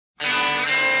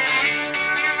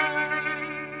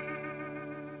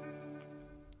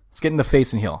get in the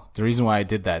face and heel. The reason why I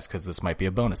did that is because this might be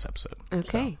a bonus episode.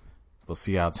 Okay. So we'll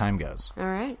see how time goes. All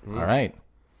right. All right.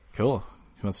 Cool.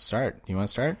 Who wants to start? You want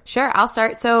to start? Sure, I'll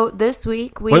start. So this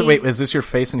week we... Wait. Is this your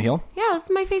face and heel? Yeah, this is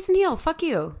my face and heel. Fuck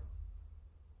you.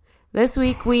 This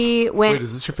week we went Wait,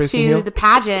 is this your face and to heel? the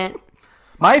pageant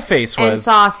My face was... and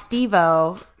saw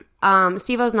Steve-O.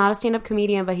 Steve-O's not a stand-up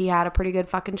comedian, but he had a pretty good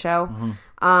fucking show.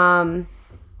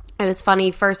 It was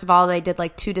funny. First of all, they did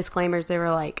like 2 disclaimers. They were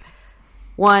like,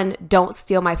 1, don't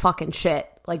steal my fucking shit.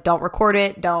 Like, don't record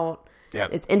it. Don't. Yep.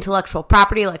 It's intellectual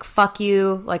property. Like, fuck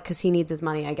you. Like, because he needs his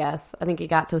money, I guess. I think he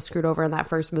got so screwed over in that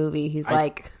first movie. He's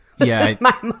like, this is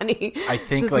my money. I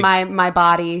think this is like, my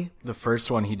body. the first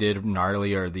one he did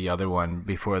gnarly, or the other one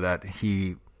before that,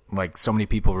 he like so many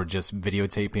people were just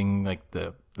videotaping like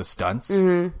the stunts,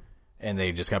 and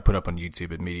they just got put up on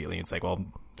YouTube immediately. It's like, well,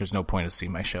 there's no point of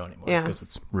seeing my show anymore because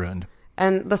it's ruined.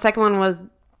 And the second one was,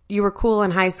 you were cool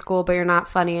in high school, but you're not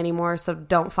funny anymore, so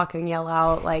don't fucking yell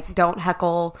out. Like, don't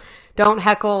heckle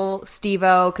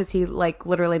Steve-O, because he like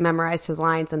literally memorized his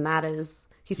lines, and that is,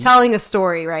 he's telling a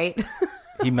story, right?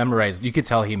 He memorized. You could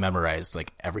tell he memorized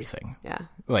like everything. Yeah.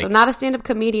 Like, so not a stand-up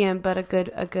comedian, but a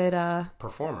good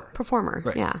performer.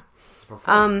 Right. Yeah.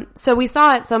 So we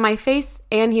saw it. So my face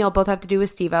and heel both have to do with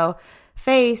Steve-O.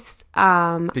 Face.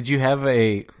 did you have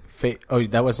a face? Oh,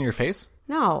 that wasn't your face?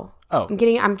 No. Oh.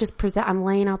 I'm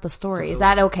laying out the story. Is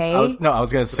that okay? I was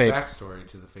gonna It's say a backstory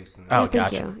to the face and Oh, Yeah,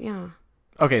 thank gotcha. you. Yeah.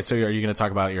 Okay, so are you gonna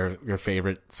talk about your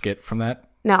favorite skit from that?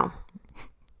 No.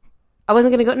 I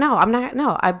wasn't gonna go. No, I'm not.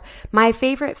 No, my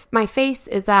face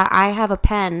is that I have a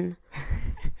pen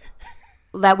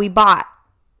that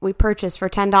we purchased for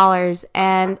 $10,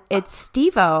 and it's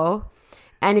Steve-O,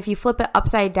 and if you flip it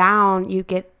upside down, you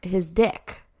get his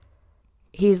dick.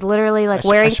 He's literally like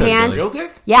wearing pants. Real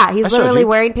dick? Yeah, he's I showed literally you.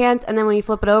 wearing pants, and then when you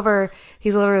flip it over,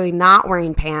 he's literally not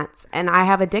wearing pants. And I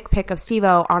have a dick pic of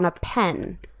Steve-O on a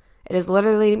pen. It is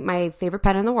literally my favorite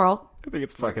pen in the world. I think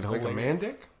it's fucking Like a man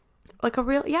dick? Like a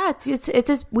real, yeah, it's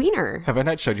his wiener. Have I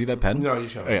not showed you that pen? No, you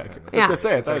showed me. Yeah. Okay. I was gonna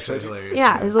say, it's actually actually hilarious.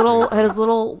 Yeah, his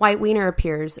little white wiener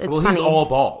appears. It's Well, funny. he's all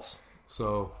balls,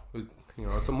 so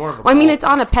it's a more of a. Well, I mean, ball it's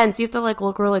on a pen, so you have to like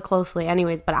look really closely.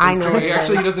 Anyways, but I know. thing. what it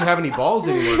Actually, he is. doesn't have any balls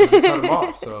anymore because he cut them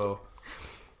off. So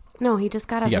No, he just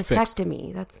got a He got fixed.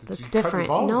 vasectomy. That's You cut your different.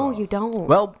 balls No, off. you don't.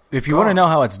 Well, if you want to know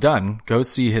how it's done, go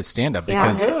see his stand-up yeah,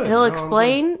 because good. he'll No,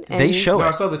 explain. they and- show no, I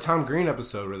it. saw the Tom Green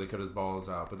episode where they cut his balls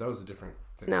out, but that was a different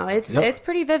thing. No, it's Yep. it's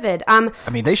pretty vivid. I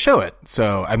mean, they show it.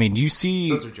 So, I mean, you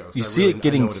see, Those are jokes. you I see really- it I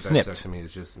getting know what a snipped, vasectomy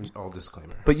is, just all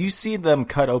disclaimer. but you see them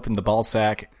cut open the ball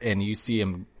sack, and you see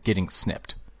him getting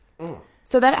snipped.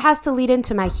 So that has to lead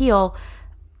into my heel.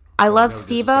 I love Never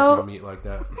disrespect my Steve-O. meat like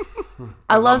that.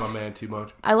 I love my man too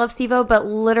much. I love Steve-O, but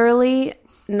literally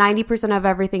 90% of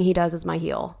everything he does is my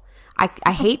heel.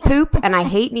 I hate poop, and I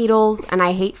hate needles, and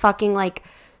I hate fucking like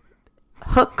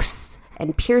hooks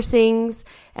and piercings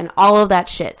and all of that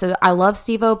shit. So I love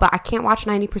Steve-O, but I can't watch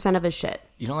 90% of his shit.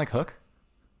 You don't like Hook?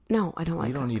 No, I don't like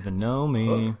You don't Hook. even know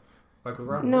me. Like with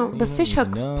Robin No, Williams. the don't fish hook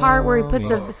even know part where he puts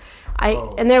me.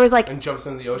 and there was like, And jumps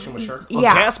into the ocean with sharks.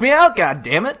 yeah, Cast me out, God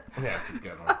damn it! Yeah, that's a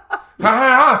good one.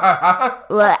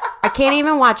 bleh. I can't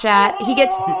even watch that.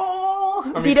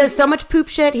 He does so much poop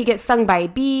shit. He gets stung by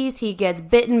bees. He gets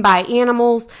bitten by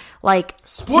animals. Like,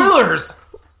 Spoilers.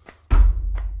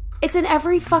 it's in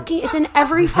every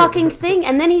fucking thing.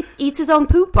 And then he eats his own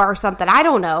poop or something. I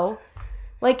don't know.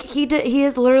 Like, he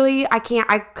is literally, I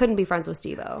couldn't be friends with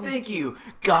Steve-O. Thank you,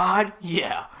 God.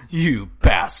 Yeah, you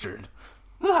bastard.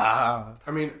 Ah.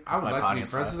 I mean, I would my like to be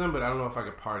audience friends laugh. with him, but I don't know if I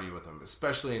could party with him,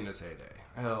 especially in his heyday.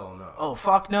 Hell no. Oh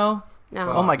fuck no. No.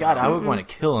 Oh my God, I would want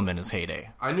to kill him in his heyday.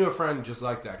 I knew a friend just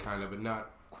like that kind of, but not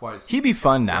quite. He'd be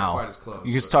fun now. quite as close,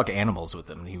 You just but- talk animals with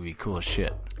him, and he'd be cool as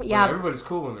shit. Yeah, Everybody's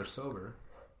cool when they're sober.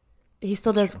 he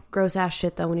still does gross ass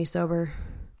shit though when he's sober.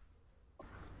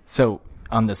 So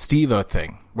on the Steve-O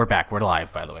thing, we're back. We're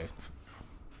live, by the way.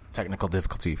 Technical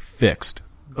difficulty fixed.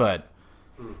 But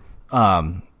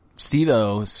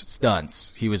Steve-O's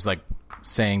stunts, he was like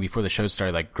saying before the show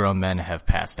started, like grown men have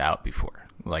passed out before,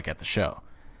 like at the show,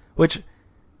 which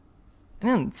I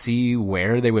didn't see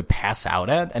where they would pass out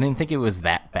at. I didn't think it was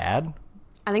that bad.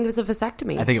 I think it was a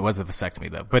vasectomy. I think it was the vasectomy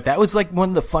though, but that was like one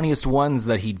of the funniest ones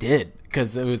that he did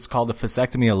because it was called the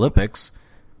Vasectomy Olympics,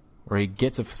 where he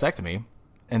gets a vasectomy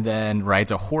and then rides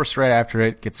a horse right after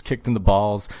it, gets kicked in the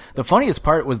balls. The funniest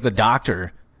part was the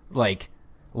doctor, like,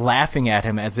 laughing at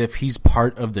him as if he's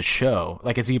part of the show,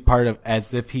 like as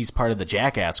if he's part of the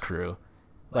Jackass crew,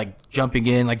 like jumping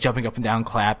in, like jumping up and down,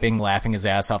 clapping, laughing his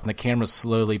ass off, and the camera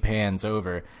slowly pans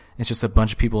over. It's just a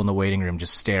bunch of people in the waiting room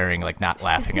just staring, like not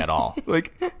laughing at all.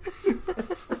 Like,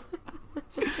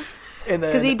 And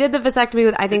then Because he did the vasectomy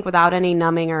with, I think, without any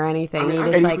numbing or anything. He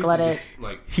just like let it.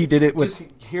 he did it with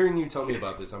Just hearing you tell me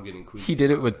about this, I'm getting queasy. he did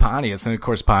it with Pontius, and of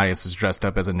course Pontius is dressed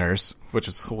up as a nurse, which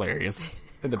is hilarious.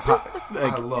 And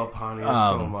I love Pontius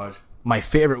so much. my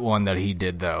favorite one that he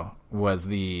did though was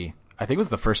I think it was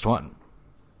the first one.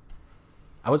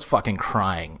 I was fucking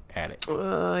crying at it.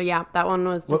 Yeah, that one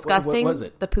was disgusting. What was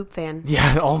it? The poop fan.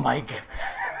 Yeah. Oh my god.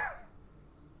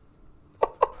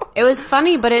 It was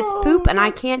funny, but it's poop, and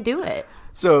I can't do it.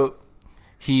 So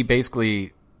he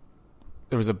basically,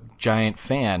 there was a giant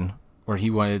fan where he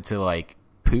wanted to like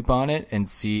poop on it and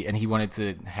he wanted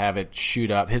to have it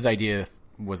shoot up. His idea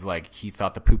was like he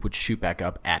thought the poop would shoot back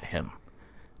up at him.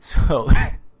 So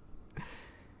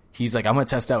he's like, I'm going to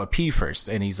test out with pee first.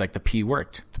 And he's like, the pee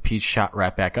worked. The pee shot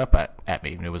right back up at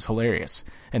me, and it was hilarious.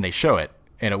 And they show it,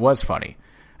 and it was funny.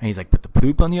 And he's like, but the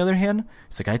poop, on the other hand,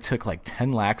 it's like I took like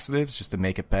 10 laxatives just to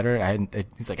make it better.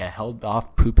 He's like, I held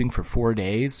off pooping for 4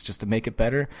 days just to make it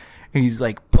better. And he's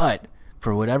like, but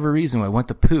for whatever reason, when I went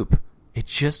to poop, it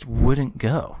just wouldn't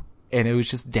go. And it was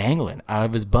just dangling out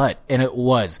of his butt. And it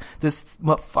was. This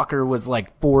motherfucker was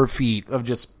like 4 feet of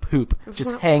just poop,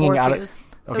 just hanging out of.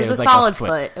 Okay, it was a solid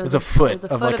foot. It was a foot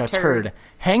of like a turd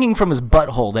hanging from his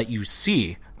butthole that you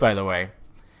see, by the way.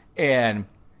 And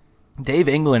Dave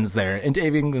England's there, and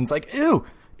Dave England's like, ew,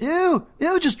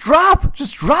 just drop,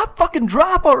 fucking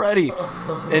drop already.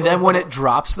 And then when it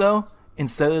drops, though,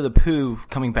 instead of the poo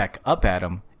coming back up at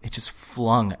him, it just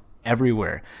flung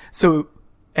everywhere. So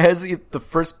as the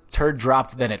first turd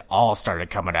dropped, then it all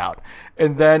started coming out.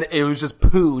 And then it was just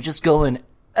poo just going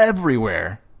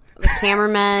everywhere. The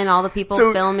cameramen, all the people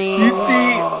filming. You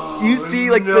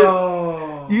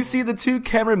see the two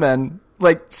cameramen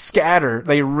like scatter.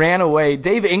 They ran away.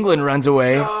 Dave England runs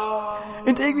away,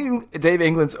 and Dave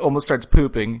England almost starts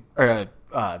pooping or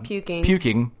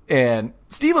puking, and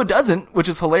Steve-O doesn't, which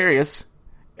is hilarious.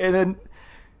 And then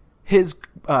his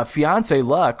fiance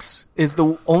Lux is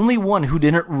the only one who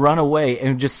didn't run away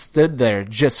and just stood there,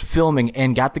 just filming,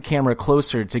 and got the camera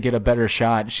closer to get a better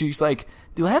shot. She's like,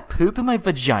 do I have poop in my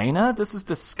vagina? This is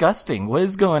disgusting. What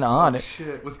is going on? Oh,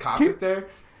 shit. Was Cossack there?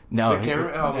 No. The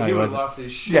camera? No, he would have lost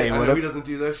his shit. Yeah, I know he doesn't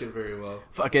do that shit very well.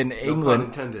 Fucking No England. pun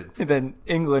intended. And then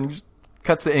England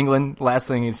cuts to England. Last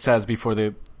thing he says before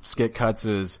the skit cuts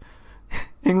is,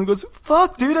 England goes,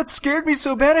 fuck, dude, that scared me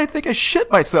so bad I think I shit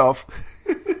myself.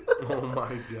 Oh my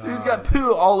god. So he's got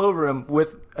poo all over him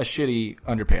with a shitty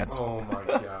underpants. Oh my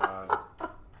god.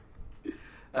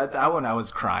 That one I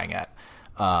was crying at.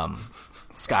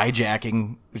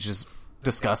 Skyjacking, which is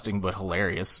disgusting but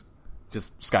hilarious.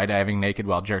 Just skydiving naked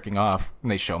while jerking off,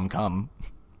 and they show him come.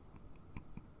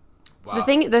 Wow.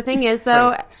 The thing is though,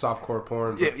 like softcore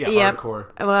porn, yeah, hardcore.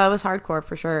 Well, it was hardcore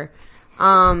for sure.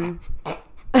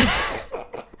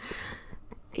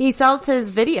 He sells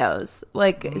his videos,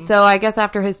 so I guess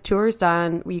after his tour's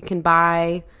done, you can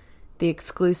buy the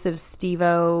exclusive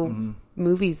Steve-O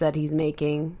movies that he's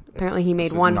making. Apparently, he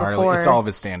made one gnarly. before. It's all of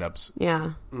his stand-ups.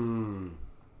 Yeah.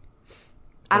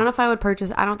 I don't know if I would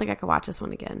purchase. I don't think I could watch this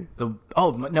one again.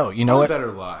 No, you know what?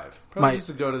 Better live. Probably just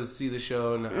to go to see the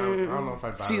show. And I don't know if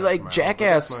I'd buy See, that like for my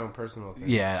Jackass. own, but that's my own personal thing.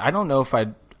 Yeah, I don't know if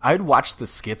I'd watch the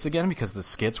skits again because the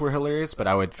skits were hilarious, but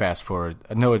I would fast forward.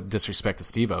 No disrespect to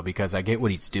Steve-O because I get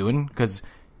what he's doing. Because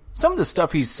some of the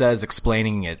stuff he says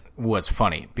explaining it was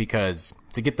funny because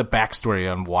to get the backstory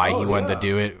on why he wanted to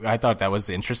do it, I thought that was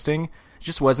interesting. It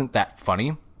just wasn't that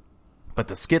funny. But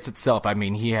the skits itself, I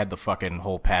mean, he had the fucking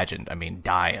whole pageant,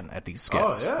 dying at these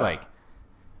skits. Oh, yeah.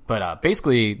 But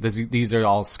basically, these are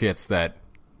all skits that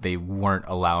they weren't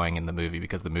allowing in the movie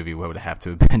because the movie would have to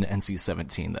have been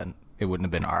NC-17 then. It wouldn't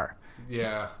have been R.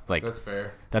 Yeah, that's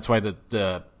fair. That's why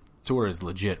the tour is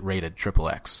legit rated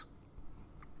XXX.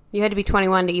 You had to be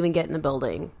 21 to even get in the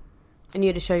building. And you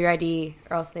had to show your ID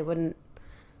or else they wouldn't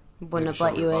have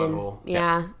let you in. Butthole.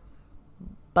 Yeah.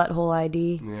 Butthole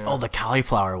ID. Yeah. Oh, the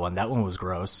cauliflower one. That one was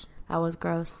gross. That was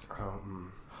gross. I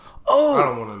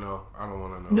don't want to know.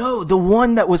 No, the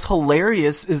one that was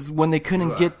hilarious is when they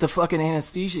couldn't get the fucking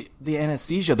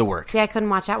anesthesia to work. See, I couldn't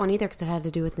watch that one either because it had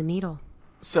to do with the needle.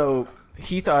 So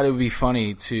he thought it would be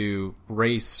funny to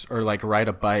race or ride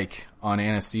a bike on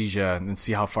anesthesia and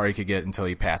see how far he could get until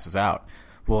he passes out.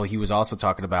 Well, he was also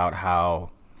talking about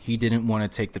how he didn't want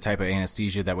to take the type of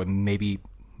anesthesia that would maybe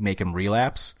make him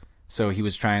relapse. So he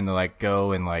was trying to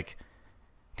go and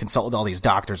consult with all these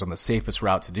doctors on the safest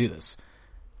route to do this.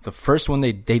 The first one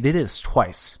they did this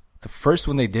twice. The first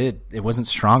one they did, it wasn't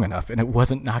strong enough and it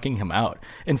wasn't knocking him out.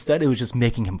 Instead, it was just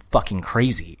making him fucking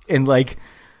crazy. And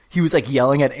he was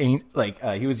yelling at he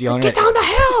was yelling Get down the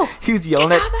hill! He was yelling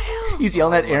Get down the hill! He's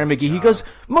yelling at Aaron McGee. He goes,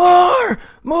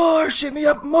 more, shit me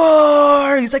up,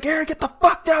 more. He's like, Aaron, get the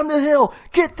fuck down the hill.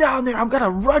 Get down there. I'm going to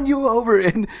run you over.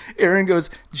 And Aaron goes,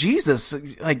 Jesus,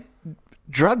 like,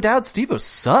 drugged out Steve-O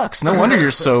sucks. No wonder you're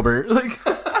sober. Like,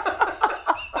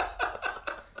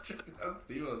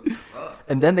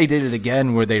 and then they did it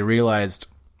again where they realized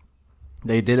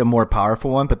they did a more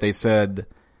powerful one, but they said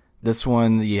this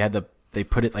one they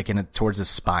put it like towards his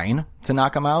spine to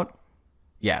knock him out.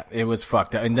 Yeah, it was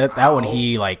fucked up. And that one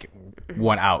he like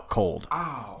went out cold.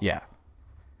 Ow. Yeah.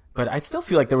 But I still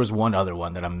feel like there was one other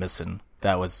one that I'm missing.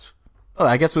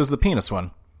 I guess it was the penis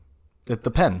one. The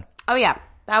pen. Oh yeah.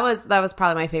 That was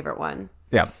probably my favorite one.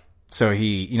 Yeah. So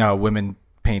women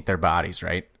paint their bodies,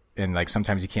 right? And like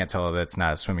sometimes you can't tell that it's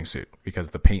not a swimming suit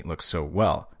because the paint looks so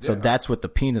well. So that's what the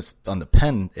penis on the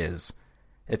pen is.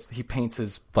 He paints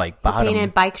his like bottom. He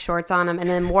painted bike shorts on him, and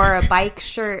then wore a bike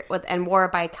shirt and wore a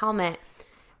bike helmet,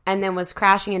 and then was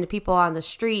crashing into people on the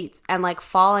streets and like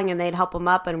falling, and they'd help him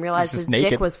up and realize his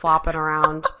dick was flopping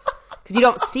around because you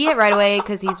don't see it right away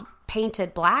because he's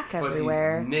painted black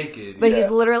everywhere. He's naked. But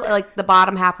he's literally like the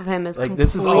bottom half of him is like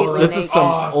completely naked. This is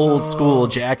some old school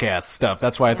Jackass stuff.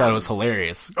 That's why I thought it was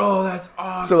hilarious. Oh, that's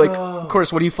awesome. So like, of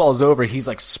course, when he falls over, he's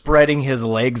like spreading his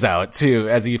legs out too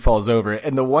as he falls over.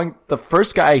 And the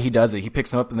first guy he does it, he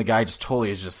picks him up, and the guy just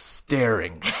totally is just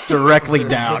staring directly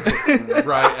down,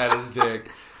 right at his dick.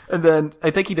 And then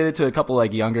I think he did it to a couple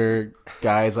like younger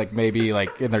guys, like maybe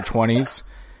like in their 20s.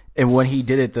 And when he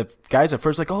did it, the guys at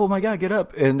first like, oh my God, get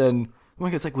up. And then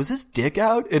one guy's like, was his dick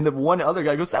out? And the one other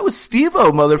guy goes, that was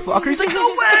Steve-O, motherfucker. He's like,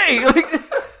 no way. Like,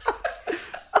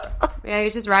 yeah, he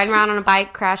was just riding around on a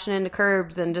bike, crashing into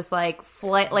curbs and just like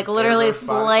literally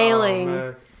flailing.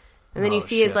 And then you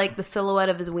see his like the silhouette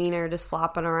of his wiener just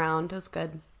flopping around. It was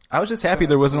good. I was just happy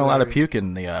there wasn't a lot of puke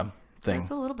in the thing. There's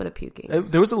a little bit of puking.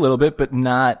 There was a little bit, but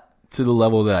not to the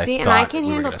level that I thought. See, and I can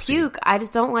handle puke. I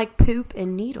just don't like poop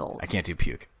and needles. I can't do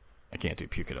puke. I can't do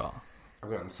puke at all. I've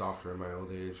gotten softer in my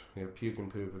old age. Yeah, puke and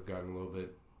poop have gotten a little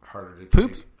bit harder to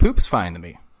take. Poop is fine to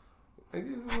me.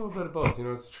 It's a little bit of both.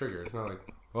 It's a trigger. It's not like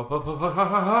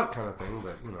hot kind of thing,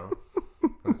 but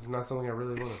it's not something I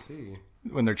really want to see.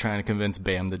 When they're trying to convince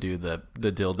Bam to do the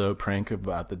dildo prank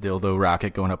about the dildo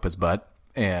rocket going up his butt,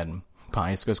 and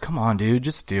Pontius goes, "Come on, dude,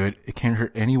 just do it. It can't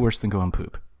hurt any worse than going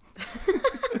poop."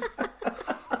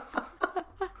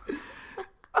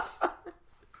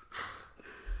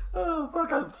 Oh,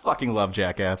 fuck, I fucking love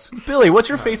Jackass. Billy, what's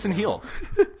your face and heel?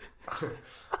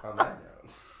 On that note.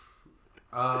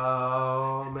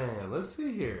 Oh, man. Let's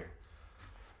see here.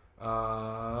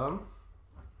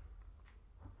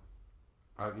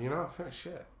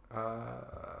 Shit. I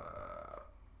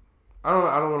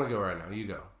don't want to go right now. You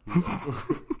go.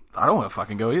 I don't want to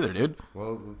fucking go either, dude.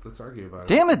 Well, let's argue about it.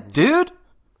 Damn it, dude.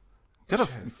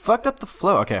 Fucked up the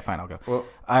flow. Okay, fine, I'll go. Well,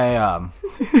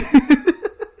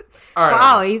 All right.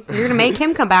 Wow, you're gonna make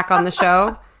him come back on the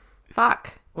show.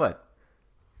 Fuck. What?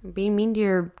 Being mean to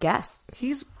your guests. He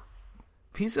has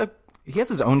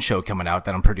his own show coming out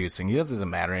that I'm producing. He doesn't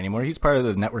matter anymore. He's part of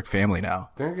the network family now.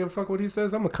 Don't give a fuck what he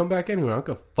says. I'm gonna come back anyway. I don't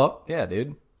give a fuck. Yeah,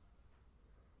 dude.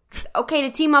 Okay to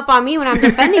team up on me when I'm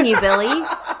defending you, Billy.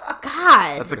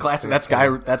 God. That's a classic.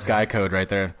 That's guy code right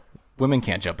there. Women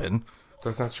can't jump in.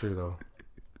 That's not true though.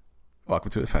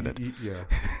 Welcome to Offended. Yeah.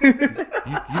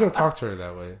 you don't talk to her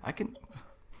that way. I can.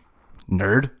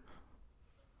 Nerd.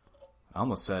 I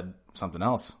almost said something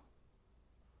else.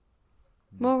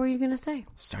 What were you going to say?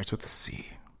 Starts with a C.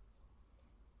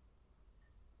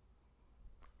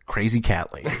 Crazy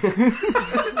cat lady.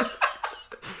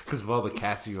 Because of all the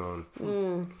cats you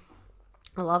own.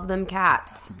 I love them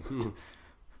cats.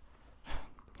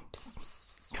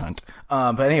 Cunt.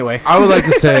 But anyway. I would like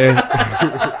to say...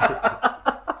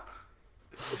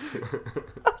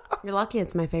 You're lucky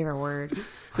it's my favorite word.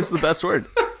 It's the best word.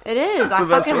 It is. I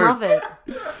fucking love it.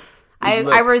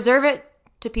 I reserve it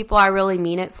to people I really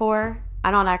mean it for. I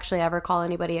don't actually ever call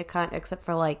anybody a cunt except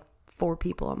for like 4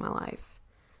 people in my life.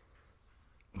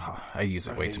 Oh, I use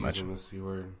it way too much. The C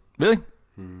word. Really?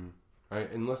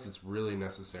 Unless it's really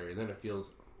necessary, then it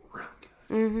feels real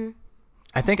good. Mm-hmm.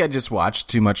 I think I just watched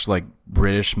too much like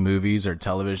British movies or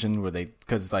television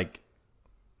because like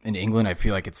in England I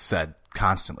feel like it's said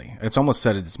constantly. It's almost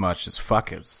said as much as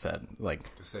fuck is said.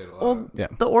 Like To say it a lot. Well, yeah.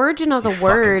 The origin of the You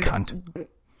word, fucking cunt.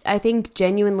 I think,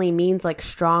 genuinely means like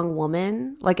strong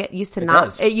woman. Like it used to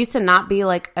does. It used to not be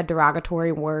like a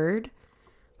derogatory word.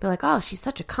 Be like, oh, she's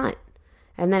such a cunt,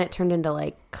 and then it turned into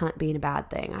like cunt being a bad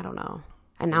thing. I don't know.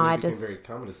 And now It became very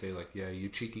common to say like, yeah, you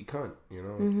cheeky cunt. yeah,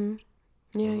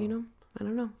 I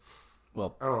don't know.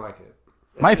 Well, I don't like it.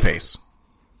 my face.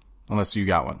 Unless you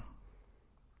got one.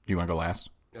 Do you want to go last?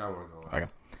 I want to go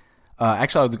last.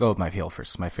 Actually, I'll go with my heel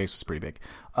first. My face was pretty big.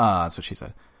 That's what she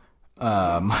said.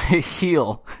 My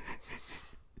heel.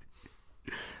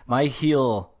 My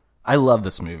heel. I love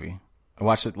this movie. I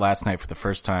watched it last night for the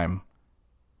first time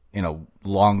in a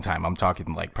long time. I'm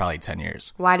talking like probably 10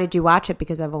 years. Why did you watch it?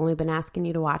 Because I've only been asking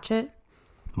you to watch it.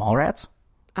 Mallrats?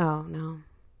 Oh, no.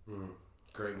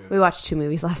 Great movie. We watched 2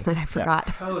 movies last night. I forgot.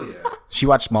 Hell yeah. She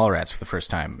watched Mallrats for the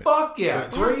first time. Fuck yeah.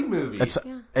 Great movie.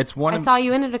 It's one I of, saw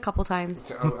you in it a couple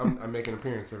times. I make an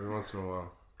appearance every once in a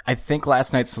while. I think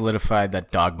last night solidified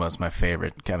that Dogma is my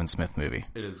favorite Kevin Smith movie.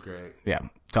 It is great. Yeah,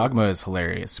 Dogma is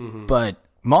hilarious. But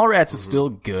Mallrats is still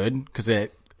good because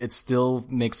it still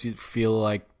makes you feel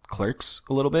like Clerks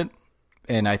a little bit.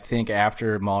 And I think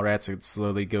after Mallrats, it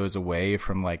slowly goes away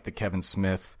from like the Kevin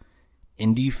Smith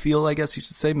indie feel, I guess you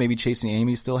should say. Maybe Chasing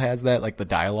Amy still has that, like the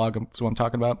dialogue is what I'm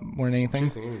talking about more than anything.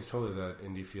 Chasing Amy's totally that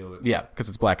indie feel. Yeah, because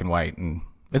it's black and white. And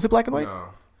is it black and white? No,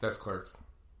 that's Clerks.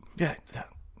 Yeah,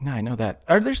 no, I know that.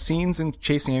 Are there scenes in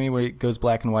Chasing Amy where it goes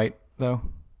black and white though?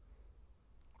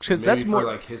 Because that's more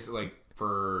like his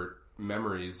for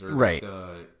memories or right.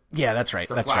 Like yeah, that's right.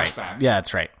 That's flashbacks. right. Yeah,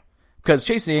 that's right. Because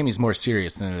Chasing Amy is more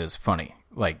serious than it is funny.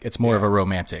 Like it's more of a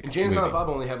romantic. And James movie. and Bob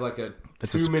only have like a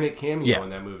It's 2-minute cameo in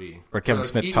that movie where Kevin like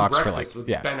Smith eating talks for breakfast like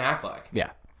with Ben Affleck.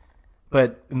 Yeah.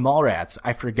 But Mallrats,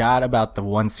 I forgot about the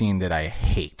one scene that I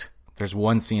hate. There's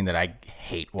one scene that I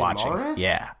hate watching. Mallrats?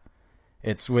 Yeah.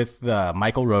 It's with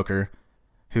Michael Rooker,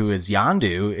 who is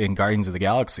Yondu in Guardians of the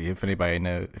Galaxy, if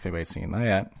anybody's seen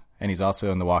that. And he's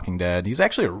also in The Walking Dead. He's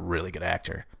actually a really good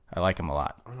actor. I like him a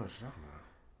lot. I don't know what you're talking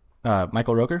about.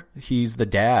 Michael Rooker, he's the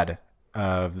dad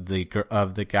of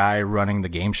the guy running the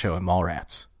game show in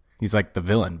Mallrats. He's like the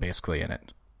villain basically in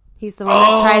it. He's the one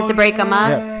that tries to break him up.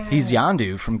 Yeah. He's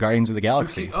Yondu from Guardians of the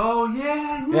Galaxy. Oh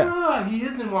yeah, he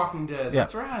is in Walking Dead. Yeah.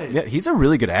 That's right. Yeah, he's a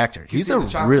really good actor. He's a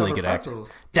really good actor.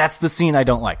 That's the scene I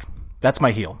don't like. That's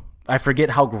my heel. I forget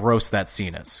how gross that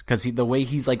scene is because the way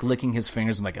he's like licking his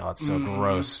fingers, I'm like, oh, it's so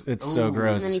gross. It's so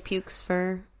gross. And then he pukes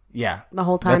for yeah the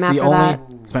whole time that's after that.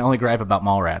 that. It's my only gripe about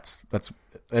Mallrats.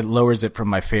 It lowers it from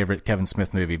my favorite Kevin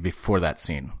Smith movie before that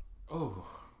scene. Oh,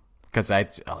 because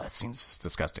that scene's just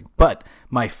disgusting. But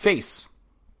my face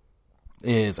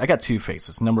is I got 2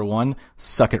 faces. Number 1,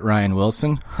 suck it, Ryan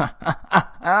Wilson.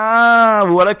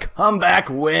 What a comeback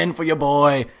win for your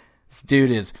boy. This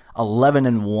dude is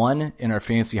 11-1 in our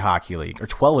fantasy hockey league, or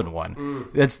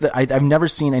 12-1. That's I've never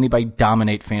seen anybody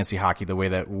dominate fantasy hockey the way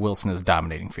that Wilson is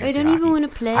dominating fantasy hockey. I don't even want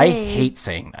to play. I hate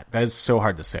saying that. That is so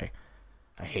hard to say.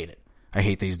 I hate it. I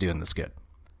hate that he's doing this good.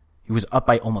 He was up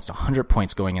by almost 100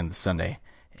 points going into Sunday,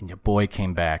 and your boy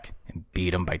came back and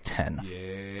beat him by 10.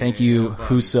 Yeah, Thank you, buddy.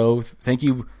 Huso. Thank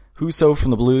you, Huso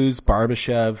from the Blues.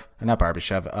 Barbashev. Not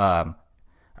Barbashev.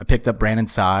 I picked up Brandon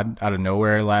Saad out of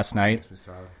nowhere last night.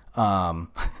 And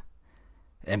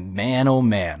man, oh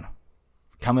man,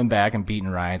 coming back and beating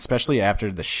Ryan, especially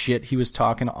after the shit he was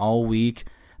talking all week.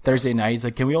 Thursday night, he's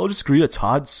like, can we all just agree that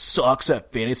Todd sucks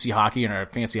at fantasy hockey in our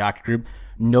fantasy hockey group?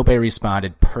 Nobody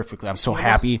responded perfectly. I'm so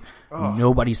happy.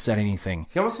 Nobody said anything.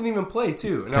 He almost didn't even play,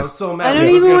 too. And I was so mad. I don't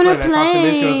even want to play. I talked him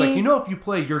into it. I was like, if you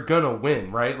play, you're going to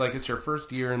win, right? Like, it's your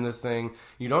first year in this thing.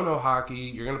 You don't know hockey.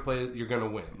 You're going to play. You're going to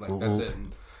win. Like, that's it.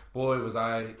 And boy,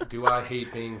 do I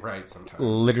hate being right sometimes.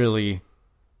 Literally.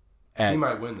 He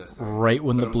might win this thing. Right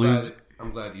when the Blues... I'm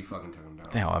glad you fucking took him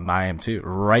down. Hell, I am too.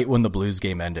 Right when the Blues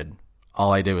game ended,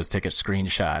 all I did was take a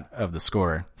screenshot of the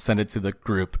score, send it to the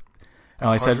group. And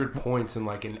I said, 100 points in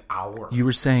like an hour. You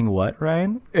were saying what,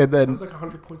 Ryan? And then it was like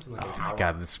 100 points in like an hour. Oh my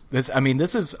god,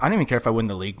 this is I don't even care if I win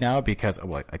the league now because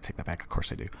I take that back, of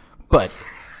course I do. But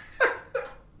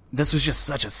this was just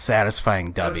such a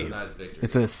satisfying W. That was a nice victory.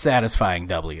 It's a satisfying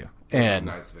W. And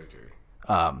a nice victory.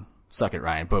 Suck it,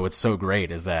 Ryan. But what's so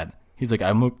great is that he's like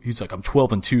I'm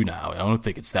 12-2 now. I don't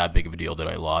think it's that big of a deal that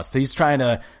I lost. He's trying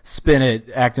to spin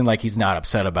it, acting like he's not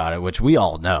upset about it, which we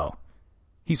all know.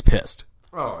 He's pissed.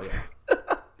 Oh yeah.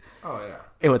 Oh, yeah.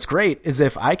 And what's great is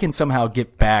if I can somehow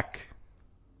get back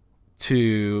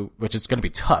to, which is going to be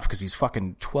tough because he's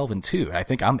fucking 12-2. I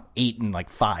think I'm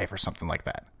 8-5 or something like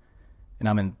that. And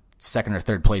I'm in 2nd or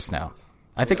 3rd place now.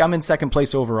 I think I'm in 2nd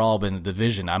place overall, but in the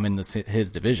division, I'm in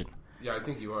his division. Yeah, I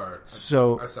think you are.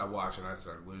 So I stopped watching. I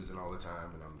started losing all the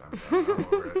time, and I'm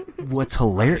over it. What's I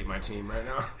hilarious? hate my team right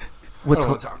now. I don't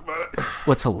want to talk about it.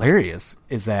 What's hilarious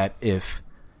is that if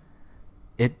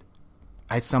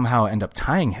I somehow end up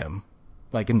tying him,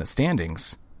 like in the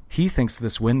standings, he thinks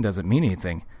this win doesn't mean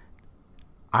anything.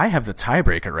 I have the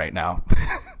tiebreaker right now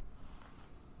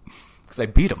because I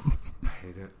beat him. I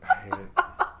hate it.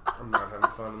 I'm not having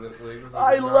fun in this league.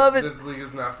 I love it. This league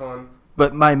is not fun.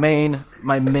 But my main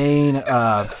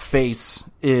face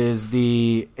is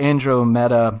the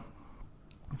Andromeda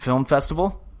Film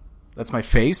Festival. That's my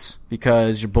face,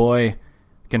 because your boy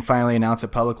can finally announce it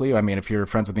publicly. I mean, if you're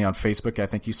friends with me on Facebook, I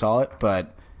think you saw it.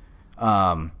 But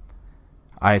I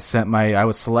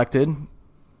was selected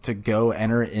to go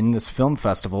enter in this film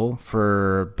festival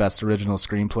for Best Original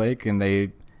Screenplay, and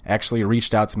they actually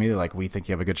reached out to me. They're like, we think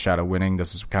you have a good shot of winning.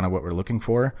 This is kind of what we're looking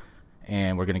for,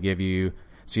 and we're going to give you...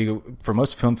 So for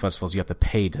most film festivals, you have to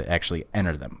pay to actually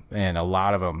enter them, and a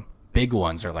lot of them, big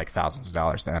ones, are like thousands of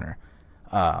dollars to enter.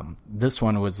 This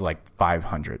one was like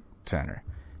 $500 to enter.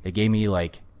 They gave me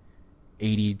like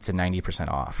 80 to 90%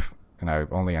 off, and I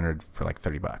only entered for like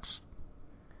 $30.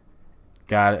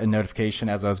 Got a notification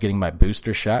as I was getting my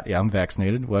booster shot. Yeah, I'm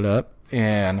vaccinated. What up?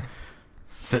 And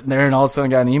sitting there, and all of a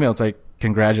sudden got an email. It's like,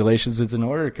 congratulations, it's in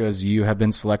order, because you have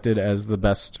been selected as the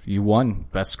best. You won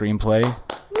Best Screenplay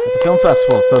at the film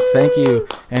festival. So thank you,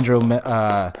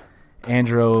 Andromeda.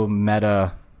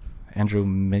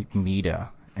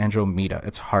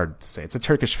 It's hard to say. It's a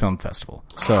Turkish film festival.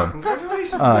 So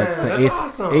Congratulations, man. it's the That's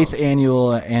awesome. eighth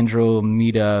annual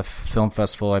Andromeda Film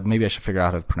Festival. Maybe I should figure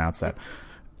out how to pronounce that.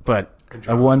 But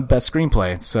I won Best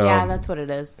Screenplay. So Yeah, that's what it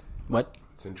is. what?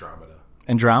 It's Andromeda.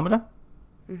 Andromeda?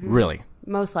 Mm-hmm. Really?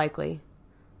 Most likely.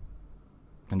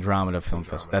 Andromeda Film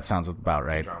Festival. That sounds about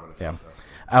right. Andromeda Yeah. Film Festival.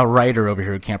 Our writer over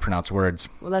here who can't pronounce words.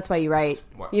 Well, that's why you write.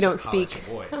 Why- You don't holla at speak.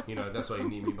 your boy. You know, that's why you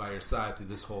need me by your side through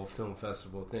this whole film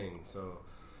festival thing. So,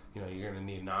 you know, you're going to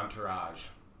need an entourage.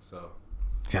 So,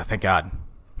 Yeah, thank God.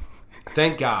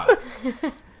 thank God.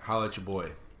 Holla at your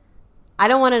boy. I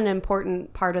don't want an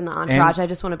important part in the entourage. I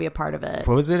just want to be a part of it.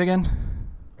 What was it again?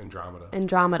 Andromeda.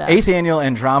 Andromeda. 8th annual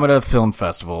Andromeda Film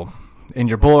Festival. And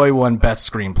your boy won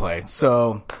Best Screenplay.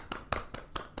 So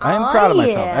I'm proud of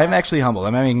myself. yeah. I'm actually humble.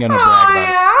 I'm not even going to brag about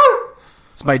it.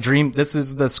 It's my dream. This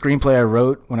is the screenplay I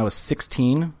wrote when I was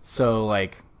 16. So,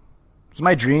 like, it's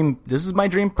my dream. This is my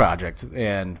dream project.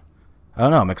 And I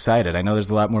don't know. I'm excited. I know there's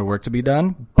a lot more work to be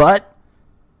done. But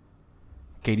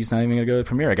Katie's not even going to go to the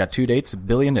premiere. I got 2 dates,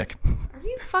 Billy and Nick. Are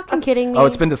you fucking kidding me? Oh,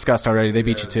 it's been discussed already. They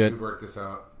beat you to it. We've worked this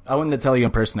out. I wanted to tell you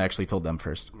in person. I actually told them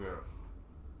first. Yeah.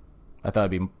 I thought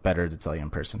it'd be better to tell you in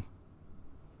person.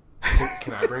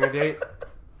 Can I bring a date?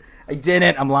 I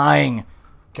didn't. I'm lying.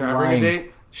 Can I'm I bring a lying.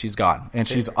 date? She's gone. And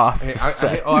she's off. Hey, the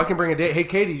set. I can bring a date. Hey,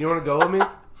 Katie, you want to go with me?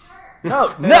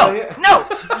 No, no, yeah.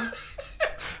 no.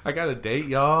 I got a date,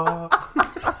 y'all.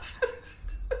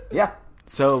 Yeah.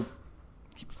 So,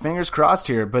 fingers crossed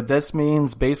here. But this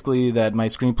means basically that my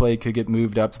screenplay could get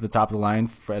moved up to the top of the line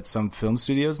at some film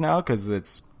studios now, because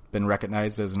it's been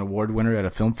recognized as an award winner at a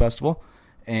film festival.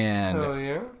 And Hell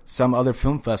yeah. some other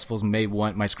film festivals may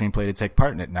want my screenplay to take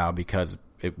part in it now because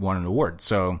it won an award.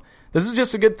 So this is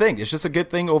just a good thing. It's just a good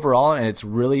thing overall, and it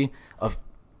really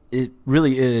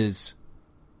is,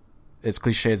 as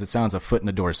cliche as it sounds, a foot in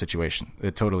the door situation.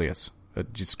 It totally is.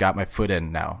 It just got my foot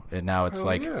in now, and now it's Hell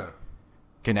like yeah.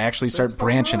 can actually start That's fucking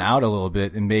branching awesome. out a little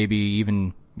bit, and maybe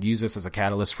even use this as a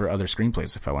catalyst for other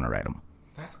screenplays if I want to write them.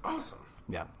 That's awesome.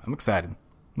 Yeah, I'm excited.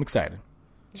 I'm excited.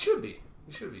 You should be.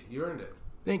 You should be. You earned it.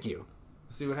 Thank you.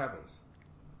 Let's see what happens.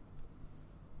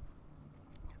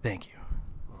 Thank you.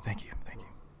 Thank you. Thank you.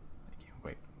 Thank you.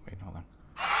 Wait, hold on.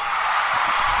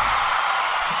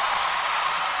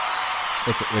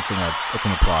 It's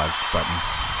an applause button.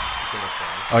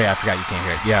 Oh yeah, I forgot you can't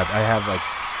hear it. Yeah, I have like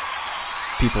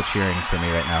people cheering for me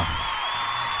right now.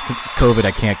 Since COVID,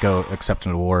 I can't go accept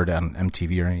an award on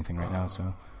MTV or anything right now.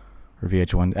 So, or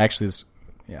VH1. Actually,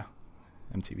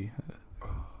 MTV.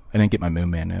 I didn't get my Moon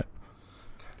Man yet.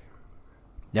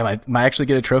 Yeah, I might actually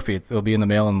get a trophy. It'll be in the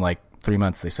mail in like 3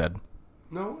 months. They said.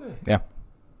 No way. Yeah,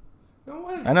 No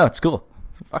way. I know, it's cool.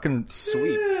 It's fucking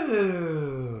sweet.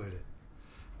 Dude.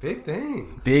 Big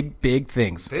things. Big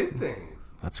things. Big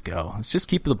things. Let's go. Let's just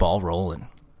keep the ball rolling.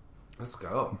 Let's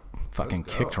go. Fucking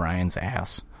Let's go. kicked Ryan's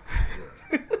ass.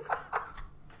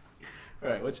 All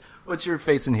right, what's your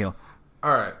face and heel?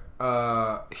 All right.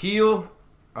 Heel.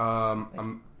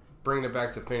 I'm bringing it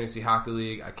back to Fantasy Hockey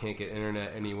League. I can't get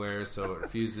internet anywhere, so it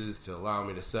refuses to allow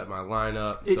me to set my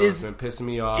lineup. So it's been pissing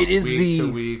me off It is week the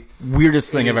to week.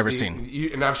 weirdest thing It I've is ever the-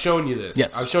 seen. and I've shown you this.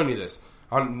 Yes. I've shown you this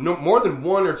on more than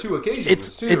one or two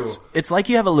occasions. It's like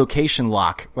you have a location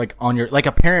lock like on your like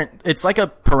a parent. It's like a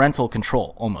parental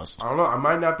control almost. I don't know. I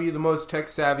might not be the most tech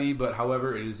savvy, but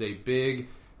however, it is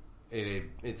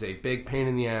it's a big pain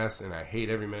in the ass, and I hate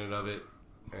every minute of it.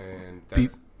 And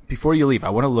that's Before you leave, I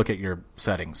want to look at your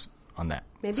settings on that.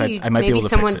 Maybe, So I might be able to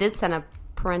someone fix it. did send a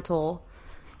parental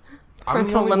I'm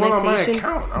the parental only one on my limitation.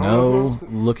 account. I don't know No who else-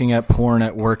 looking at porn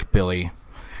at work, Billy.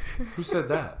 Who said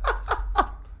that?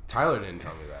 Tyler didn't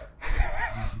tell me that.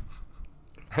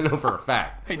 I know for a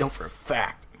fact. I know for a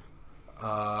fact.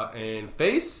 And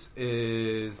face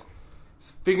is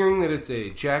figuring that it's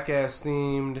a Jackass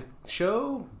themed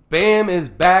show, Bam is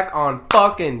back on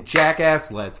fucking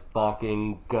Jackass. Let's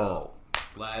fucking go.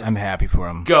 I'm happy for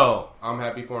him. Go. I'm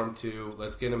happy for him too.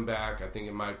 Let's get him back. I think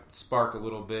it might spark a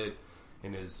little bit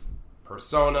in his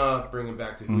persona, bring him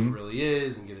back to who he really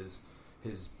is, and get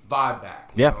his vibe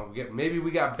back. You know? Maybe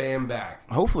we got Bam back.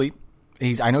 Hopefully.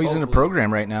 I know he's in a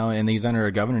program right now, and he's under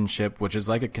a governorship, which is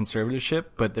like a conservatorship,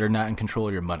 but they're not in control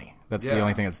of your money. That's the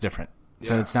only thing that's different.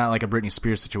 So it's not like a Britney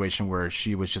Spears situation where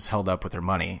she was just held up with her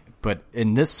money. But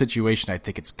in this situation, I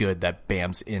think it's good that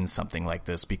Bam's in something like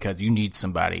this because you need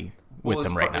somebody with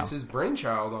him right now. It's his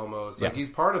brainchild almost. Like, he's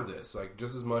part of this. Like,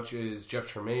 just as much as Jeff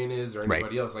Tremaine is or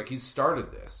anybody else. Like, he's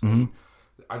started this.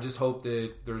 I just hope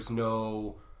that there's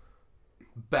no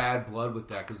bad blood with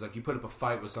that, because like you put up a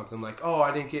fight with something like, oh,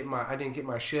 I didn't get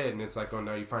my shit, and it's like, oh,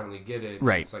 now you finally get it.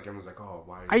 Right. It's like everyone's like, oh,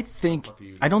 why?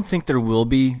 I don't think there will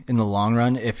be in the long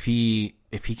run if he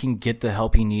can get the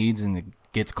help he needs and it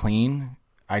gets clean.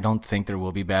 I don't think there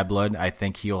will be bad blood. I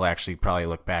think he'll actually probably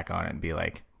look back on it and be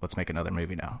like, let's make another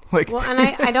movie now. Like, well, and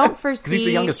I don't foresee because he's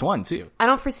the youngest one too. I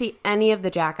don't foresee any of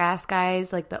the Jackass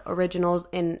guys, like the original,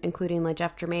 including like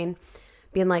Jeff Tremaine,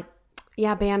 being like,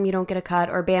 yeah, Bam, you don't get a cut,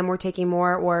 or Bam, we're taking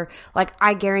more, or like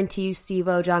I guarantee you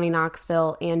Steve-O, Johnny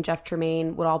Knoxville, and Jeff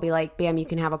Tremaine would all be like, Bam, you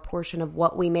can have a portion of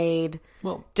what we made,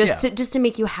 just to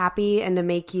make you happy and to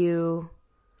make you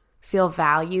feel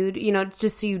valued, you know,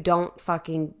 just so you don't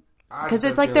fucking, because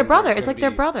it's like their brother. It's like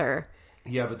their brother.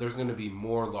 Yeah, but there's going to be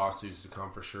more lawsuits to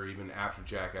come for sure, even after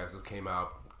Jackasses came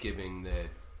out, giving that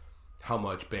how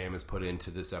much Bam has put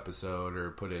into this episode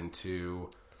or put into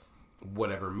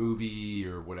whatever movie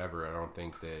or whatever. I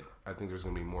think there's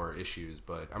going to be more issues,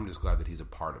 but I'm just glad that he's a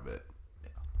part of it.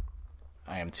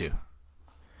 I am too.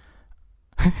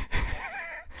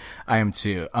 I am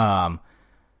too.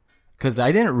 Because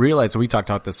I didn't realize, we talked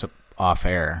about this off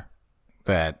air,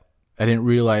 that I didn't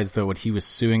realize that what he was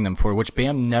suing them for, which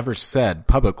Bam never said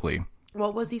publicly.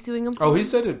 What was he suing them for? Oh, he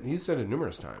said it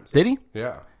numerous times. Did he?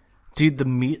 Yeah. Dude,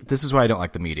 this is why I don't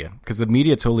like the media, because the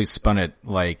media totally spun it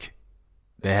like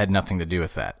they had nothing to do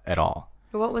with that at all.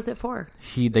 What was it for?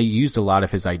 They used a lot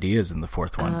of his ideas in the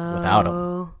fourth one without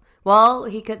him. Well,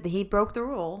 he broke the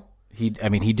rule. He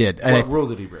did. What rule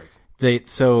did he break?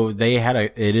 They had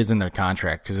it is in their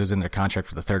contract, because it was in their contract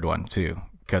for the third one too,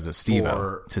 because of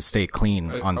Steve-O, to stay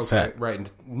clean on set.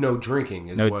 Right. No drinking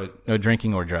is no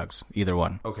drinking or drugs, either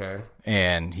one. Okay.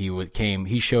 And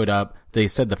he showed up. They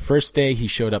said the first day he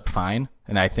showed up fine,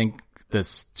 and I think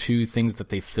the two things that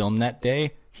they filmed that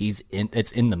day,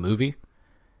 it's in the movie.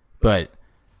 But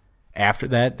after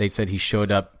that, they said he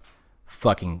showed up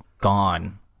fucking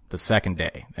gone the second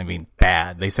day. I mean,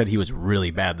 bad. They said he was really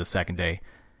bad the second day.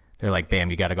 They're like, Bam,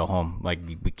 you got to go home. Like,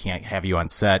 we can't have you on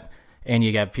set. And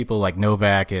you got people like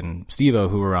Novak and Steve-O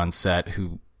who were on set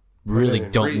who really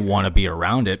don't want to be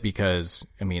around it, because,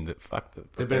 I mean,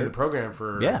 they've been in the program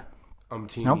for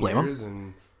umpteen years.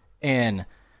 And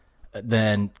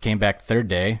then came back third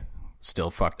day,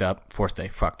 still fucked up. Fourth day,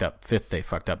 fucked up. Fifth day,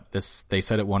 fucked up. They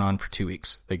said it went on for 2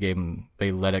 weeks.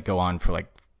 They let it go on for like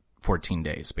 14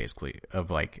 days, basically,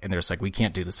 of like, and they're just like, we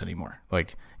can't do this anymore.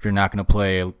 Like, if you're not going to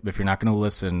play, if you're not going to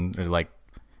listen, they're like,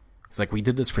 it's like, we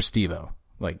did this for Steve-O,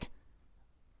 like,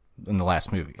 in the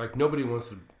last movie. Like, nobody wants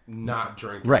to not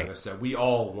drink. Right. We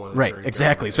all want to drink. Right,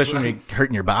 exactly. Especially when you're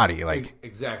hurting your body. Like,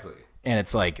 exactly. And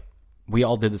it's like, we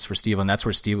all did this for Steve-O, and that's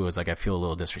where Steve-O was like, I feel a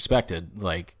little disrespected.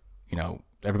 Like, you know,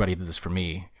 everybody did this for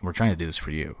me, and we're trying to do this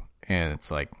for you. And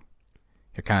it's like,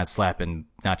 you're kind of slapping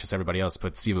not just everybody else,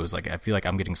 but Steve-O was like, I feel like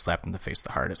I'm getting slapped in the face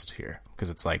the hardest here. Because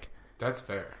it's like... That's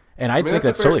fair. And I think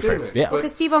that's totally fair. Yeah.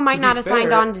 Because Steve-O might not have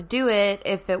signed on to do it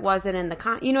if it wasn't in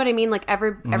the you know what I mean? Like,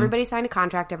 everybody signed a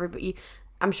contract.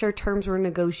 I'm sure terms were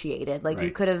negotiated. Like,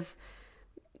 you could have...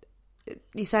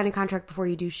 You signed a contract before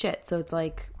you do shit. So it's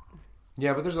like...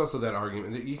 Yeah, but there's also that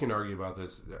argument that you can argue about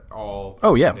this all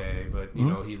day. But you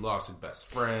know, he lost his best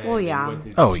friend. Well, yeah.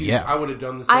 I would have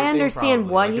done the same thing. I understand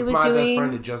probably. what like, he was if doing. My best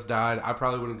friend had just died, I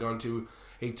probably would have gone to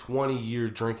a 20-year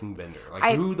drinking bender.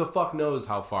 Like, who the fuck knows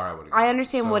how far I would have gone. I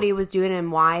understand what he was doing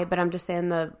and why, but I'm just saying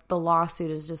the lawsuit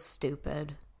is just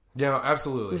stupid. Yeah,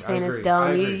 absolutely. You're saying it's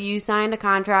dumb. You signed a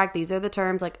contract. These are the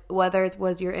terms. Like, whether it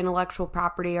was your intellectual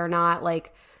property or not,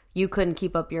 like, you couldn't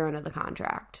keep up your end of the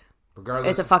contract.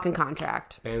 Regardless, it's a fucking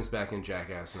contract. Bam's back in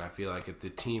Jackass, and I feel like if the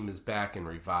team is back and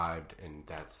revived, and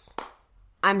that's...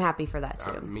 I'm happy for that,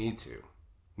 too. Me, too.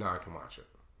 Now I can watch it.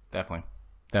 Definitely.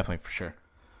 Definitely, for sure.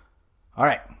 All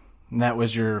right. And that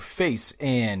was your face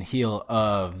and heel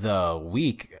of the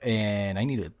week, and I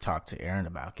need to talk to Aaron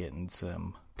about getting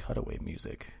some cutaway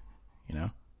music, you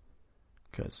know?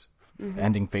 Because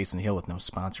ending face and heel with no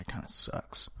sponsor kind of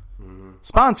sucks.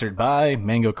 Sponsored by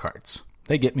Mango Carts.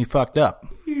 They get me fucked up.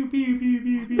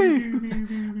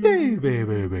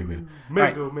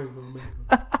 Mango.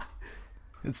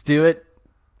 Let's do it.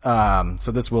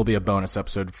 So this will be a bonus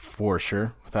episode for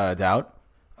sure, without a doubt.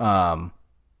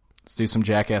 Let's do some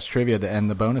Jackass trivia to end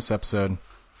the bonus episode.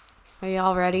 Are you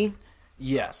all ready?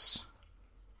 Yes.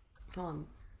 Come on.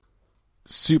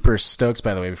 Super stoked,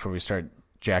 by the way, before we start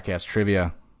Jackass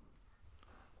trivia.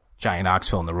 Johnny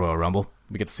Knoxville in the Royal Rumble.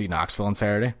 We get to see Knoxville on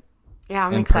Saturday. Yeah,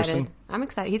 I'm in excited. person. I'm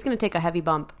excited. He's going to take a heavy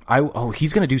bump.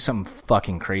 He's going to do something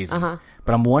fucking crazy. But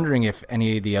I'm wondering if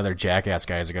any of the other Jackass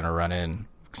guys are going to run in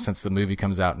since the movie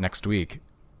comes out next week.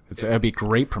 It'd be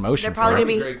great promotion. They're probably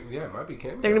Might going be to be. great. Yeah, it might be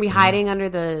cameo. They're going to be hiding under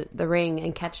the ring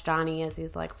and catch Johnny as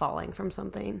he's like falling from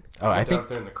something. I think if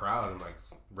they're in the crowd in like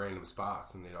random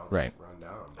spots and they'd all just Right. run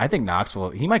down. I think Knoxville.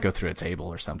 He might go through a table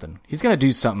or something. He's going to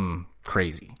do something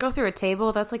crazy. Go through a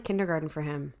table? That's like kindergarten for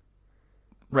him.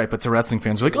 Right, but to wrestling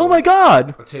fans, are like, oh my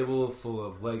god! A table full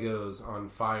of Legos on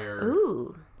fire.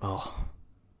 Ooh. Oh,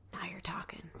 Now you're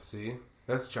talking. See?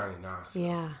 That's Johnny Knoxville.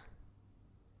 Yeah.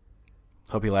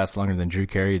 hope he lasts longer than Drew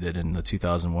Carey did in the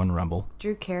 2001 Rumble.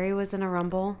 Drew Carey was in a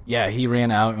Rumble. Yeah, he ran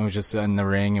out and was just in the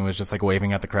ring and was just like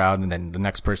waving at the crowd, and then the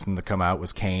next person to come out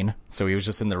was Kane. So he was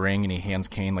just in the ring and he hands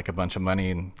Kane like a bunch of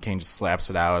money, and Kane just slaps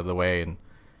it out of the way and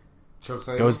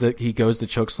Chokeslam? he goes to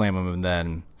chokeslam him, and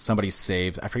then somebody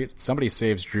saves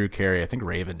Drew Carey. I think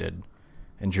Raven did,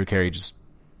 and Drew Carey just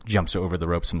jumps over the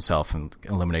ropes himself and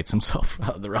eliminates himself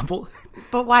out of the Rumble.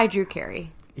 But why Drew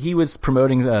Carey? He was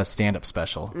promoting a stand-up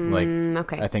special.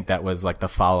 Okay. I think that was like the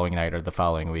following night or the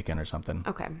following weekend or something.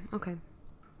 Okay.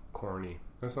 Corny.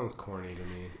 That sounds corny to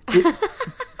me.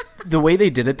 The way they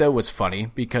did it though was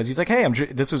funny because he's like, "Hey,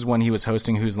 this was when he was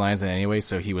hosting Whose Line Is It Anyway?"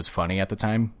 So he was funny at the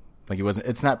time. Like he wasn't.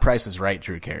 It's not Price is Right,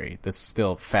 Drew Carey. That's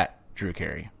still fat Drew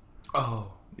Carey.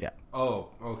 Oh. Yeah. Oh,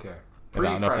 okay. I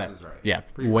don't know if Pre-Price is Right. Yeah,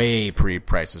 way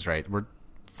pre-Price is Right. We're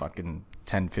fucking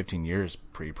 10, 15 years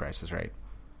pre-Price is Right.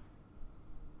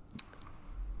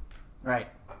 Right.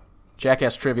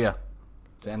 Jackass trivia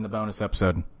to end the bonus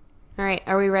episode. All right.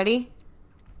 Are we ready?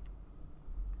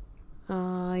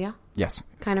 Yeah. Yes.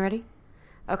 Kind of ready?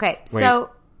 Okay. Wait. So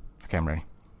Okay, I'm ready.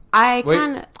 I Wait.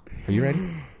 kind of... Are you ready?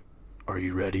 Are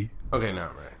you ready? Okay, now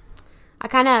I'm ready. I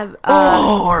kind of...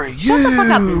 Are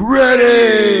you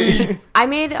ready? I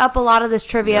made up a lot of this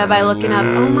trivia by looking up...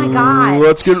 Oh, my God.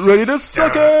 Let's get ready to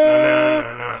suck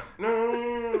it!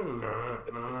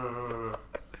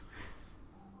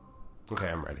 Okay,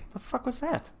 I'm ready. The fuck was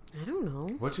that? I don't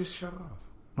know. What just shut off?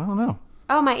 I don't know.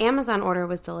 Oh, my Amazon order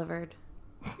was delivered.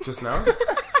 Just now?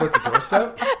 It's at the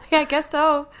doorstep? Yeah, I guess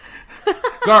so.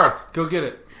 Garth, go get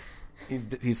it.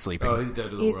 He's sleeping. Oh, he's dead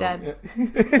to the He's world.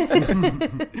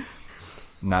 dead.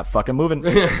 Not fucking moving.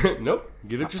 Nope.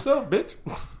 Get it yourself, bitch.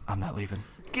 I'm not leaving.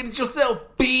 Get it yourself,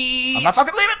 bitch. I'm not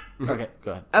fucking leaving. Okay,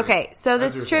 go ahead. Okay, so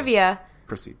this your trivia...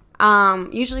 Proceed.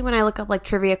 Usually when I look up like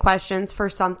trivia questions for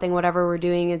something, whatever we're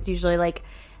doing, it's usually like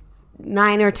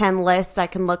 9 or 10 lists I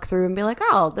can look through and be like,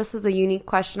 oh, this is a unique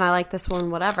question. I like this one,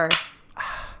 whatever.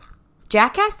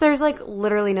 Jackass, there's like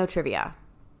literally no trivia.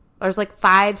 There's like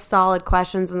 5 solid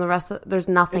questions and the rest, there's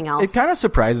nothing else. It kind of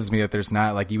surprises me that there's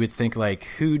not, like, you would think, like,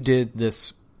 who did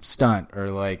this stunt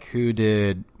or, like, who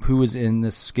was in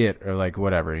this skit or, like,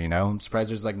 whatever, you know? I'm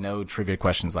surprised there's, like, no trivia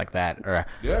questions like that. Or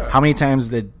Yeah. how many times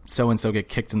did so-and-so get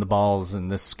kicked in the balls in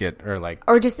this skit or, like...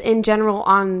 Or just in general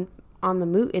in the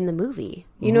movie.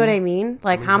 You know what I mean?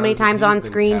 Like how many times on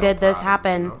screen did this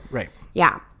happen? You know? Right.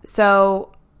 Yeah.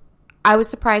 So I was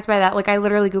surprised by that. Like I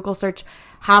literally Google search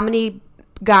how many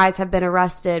guys have been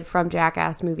arrested from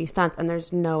Jackass movie stunts, and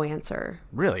there's no answer.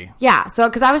 Really? Yeah. So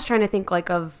because I was trying to think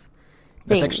like of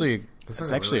things.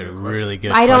 That's actually a really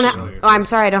good I don't. question. I'm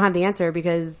sorry, I don't have the answer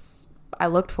because I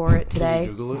looked for it today.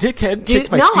 Can you Google it? Dickhead Dude,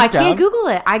 kicked my no, seat I down. can't Google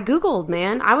it. I Googled,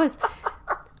 man. I was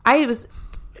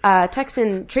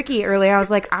texting Tricky earlier. I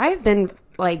was like, I've been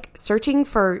like searching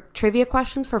for trivia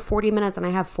questions for 40 minutes and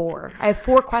I have 4. I have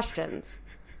 4 questions.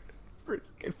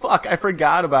 Fuck, I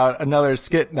forgot about another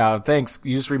skit now. Thanks.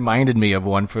 You just reminded me of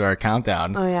one for our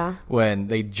countdown. Oh, yeah? When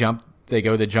they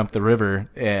go to jump the river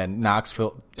and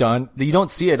Knoxville, Dunn, you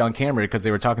don't see it on camera because they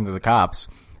were talking to the cops.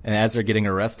 And as they're getting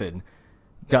arrested,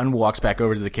 Dunn walks back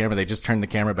over to the camera. They just turned the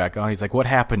camera back on. He's like, what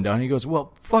happened, Dunn? He goes,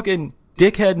 well, fucking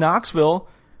dickhead Knoxville.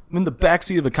 I'm in the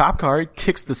backseat of the cop car. He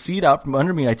kicks the seat out from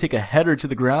under me. I take a header to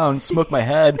the ground, smoke my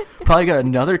head. Probably got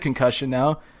another concussion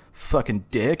now. Fucking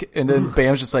dick. And then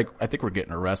Bam's just like, I think we're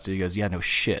getting arrested. He goes, yeah, no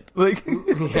shit. Like,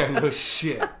 Yeah, no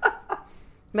shit.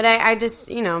 But I just,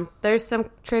 there's some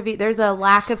trivia. There's a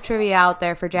lack of trivia out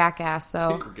there for Jackass. I So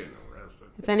think we're getting arrested.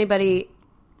 if anybody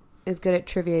is good at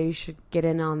trivia, you should get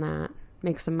in on that.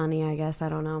 make some money, I guess. I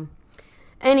don't know.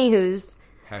 Anywho's.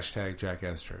 Hashtag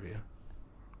Jackass Trivia.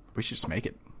 We should just make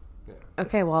it.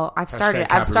 Okay, well, I've Hashtag started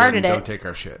copywritten, it. Don't take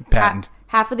our shit. Patent.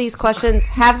 Half of these questions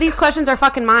are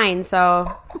fucking mine,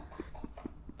 so.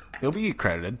 It'll be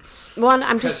credited. One,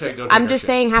 I'm just Hashtag don't take our shit.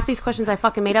 saying half these questions I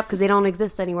fucking made up because they don't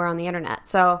exist anywhere on the internet.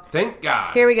 So Thank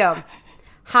God. here we go.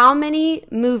 How many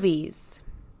movies,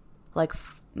 like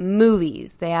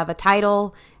movies, they have a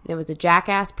title and it was a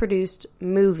Jackass produced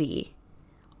movie,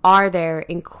 are there,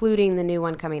 including the new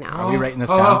one coming out? Are we writing this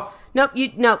down? Nope.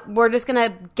 We're just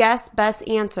gonna guess best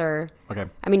answer. Okay.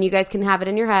 I mean, you guys can have it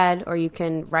in your head, or you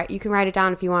can write it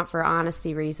down if you want for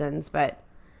honesty reasons. But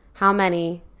how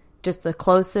many? Just the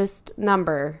closest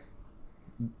number.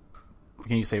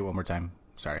 Can you say it one more time?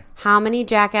 Sorry. How many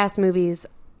Jackass movies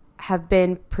have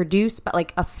been produced, but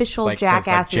like official Like, so it's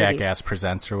Jackass like movies? Jackass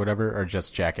Presents or whatever, or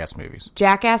just Jackass movies?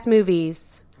 Jackass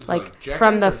movies, So like Jackass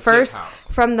from the or first, Dick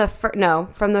House? from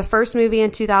the first movie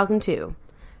in 2002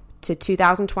 to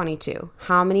 2022.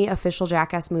 How many official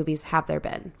Jackass movies have there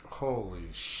been? Holy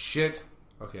shit.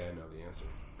 Okay, I know the answer.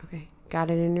 Okay, got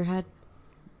it in your head.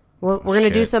 Well, we're gonna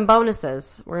do Shit. some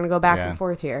bonuses. We're gonna go back Yeah. and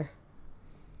forth here.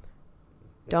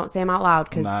 Don't say them out loud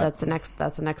because Not- that's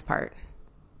the next part.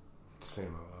 Same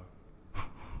out loud.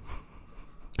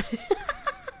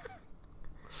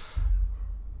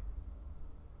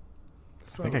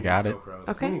 I think I got it. GoPros.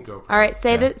 Okay. We need GoPros. All right.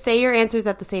 Say Yeah. say your answers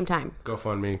at the same time.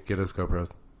 GoFundMe. Get us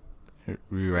GoPros. Are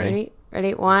you ready?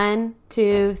 Ready? 1,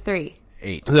 2, 3.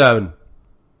 8. 7.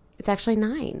 It's actually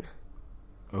 9.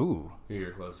 Ooh.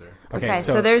 You're closer. Okay,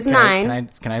 so there's can 9.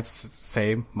 Can I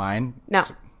say mine? No.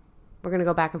 We're going to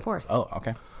go back and forth. Oh,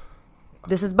 okay.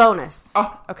 This is bonus.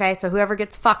 Oh. Okay, so whoever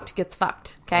gets fucked gets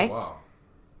fucked. Okay? Oh, wow.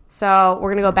 So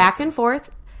we're going to go back and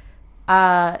forth.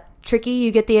 Tricky,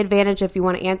 you get the advantage if you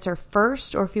want to answer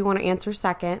first or if you want to answer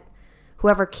second.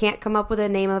 Whoever can't come up with a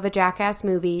name of a Jackass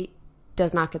movie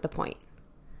does not get the point.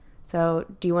 So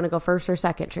do you want to go first or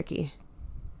second, Tricky?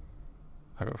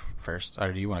 I'll go first.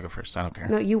 Or do you want to go first? I don't care.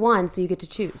 No, you won, so you get to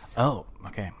choose. Oh,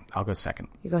 okay. I'll go second.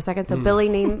 You go second. So Billy,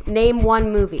 name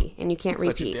one movie, and you can't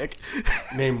Such a repeat. dick.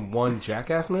 Name one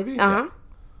Jackass movie? Uh-huh.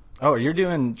 Oh, you're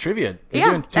doing trivia. You're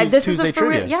Yeah, doing this Tuesday is a for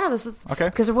real. trivia. Yeah, this is Okay.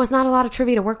 because there was not a lot of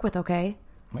trivia to work with. Okay.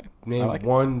 Wait, Name I like it.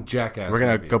 one Jackass We're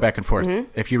gonna movie. go back and forth.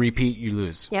 If you repeat, you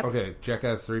lose. Yep. Okay,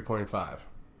 Jackass 3.5.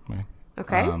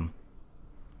 Okay.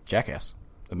 Jackass,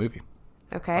 the movie.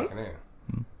 Okay. Fucking A.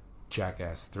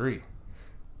 Jackass 3.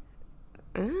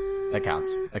 That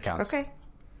counts. That counts. Okay.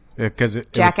 Because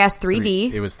it Jackass was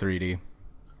 3D. It was 3D.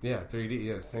 Yeah, 3D.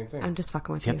 Yeah, same thing. I'm just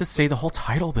fucking with You you. have to say the whole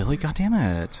title, Billy. God damn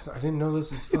it. I didn't know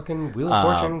this is fucking Wheel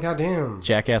of Fortune. Goddamn.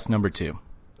 Jackass number 2,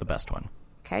 the best one.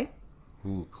 Okay.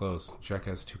 Ooh, close.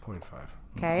 Jackass 2.5.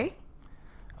 Okay.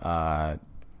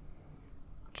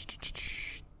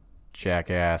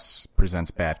 Jackass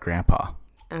presents Bad Grandpa.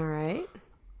 All right.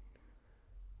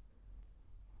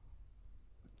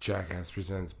 Jackass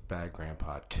presents Bad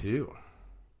Grandpa 2.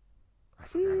 I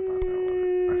forgot about that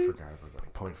one. I forgot about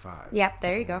that. 0.5. Yep.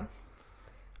 There you go.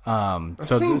 So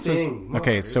Same this is thing.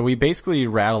 okay. No, So we basically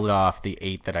rattled off the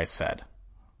 8 that I said.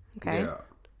 Okay. Yeah.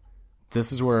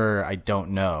 This is where I don't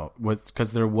know. Was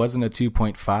because there wasn't a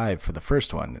 2.5 for the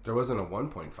first one. There wasn't a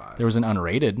 1.5. There was an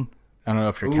unrated. I don't know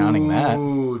if you're counting that.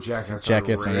 Ooh, Jackass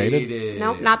Jackass Unrated.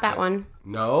 Nope, not that one.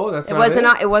 No, that's It not wasn't.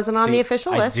 it. It wasn't on See, the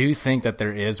official I list. do think that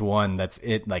there is one that's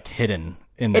like hidden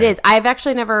in It there. is. I've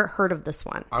actually never heard of this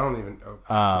one. I don't even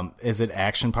know. Is it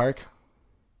Action Park?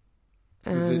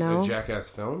 Is it no. a Jackass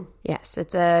film? Yes,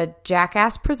 it's a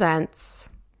Jackass Presents.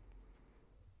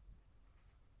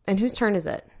 And whose turn is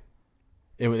it?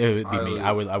 It would be I me. lose.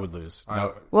 I would lose.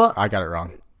 No, Well, I got it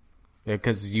wrong.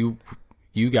 Because you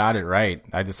got it right.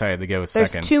 I decided to go there's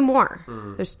second. 2 more.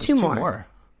 There's two Two more. more.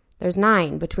 There's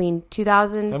 9 between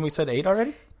 2000, Then we said 8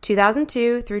 already?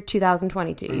 2002 through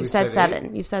 2022. We You've said said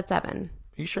 7. You've said 7.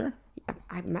 You sure?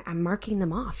 I'm marking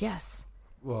them off. Yes.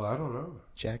 Well, I don't know.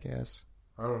 Jackass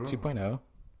I don't know. 2.0.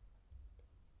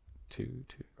 2.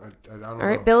 I don't know. All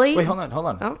right, Billy. Wait, hold on.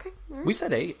 Okay. All right. We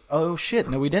said 8. Oh shit!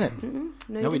 No, we didn't.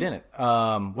 No, we didn't.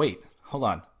 Wait, hold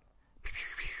on.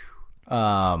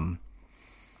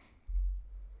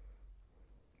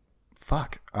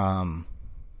 Fuck. Oh,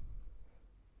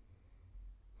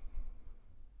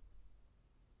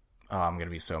 I'm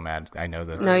gonna be so mad. I know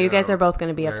this. No, you guys are both going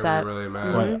to be Really, upset. really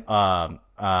mad. What?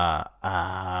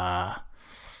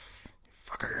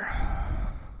 Fucker.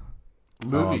 Oh,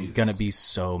 Movies. I'm gonna be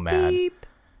so mad. Beep,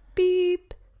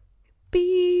 beep,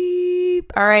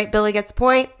 beep. All right, Billy gets a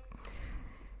point.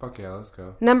 Fuck yeah, let's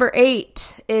go. Number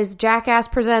 8 is Jackass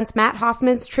presents Matt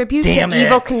Hoffman's tribute Damn to it.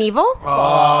 Evel Knievel.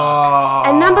 Oh.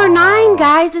 And number 9,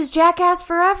 guys, is Jackass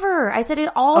Forever. I said it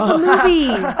all the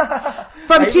movies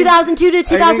from 2002 to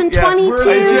 2022. We're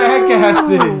the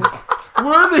jackasses.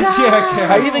 We're the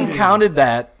jackasses. I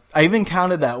even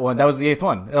counted that one. That was the 8th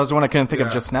one. That was the one I couldn't think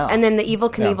of just now. And then the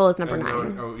Evel Knievel is number And 9.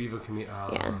 Evel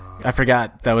Knievel. Yeah. I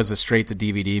forgot that was a straight to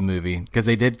DVD movie because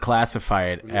they did classify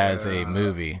it as a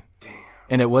movie.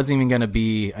 And it wasn't even going to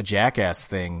be a Jackass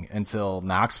thing until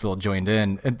Knoxville joined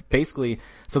in. And basically,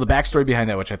 so the backstory behind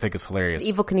that, which I think is hilarious.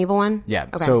 Evel Knievel one? Yeah.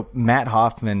 Okay. So Matt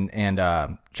Hoffman and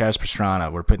Travis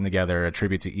Pastrana were putting together a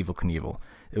tribute to Evel Knievel.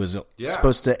 It was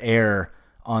supposed to air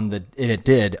and it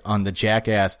did on the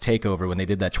Jackass takeover when they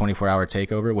did that 24-hour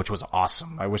takeover, which was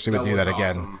awesome. I wish they would do that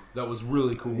again. Awesome. That was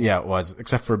really cool. Yeah, it was.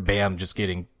 Except for Bam just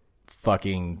getting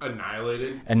fucking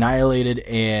annihilated,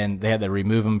 and they had to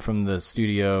remove him from the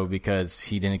studio because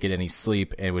he didn't get any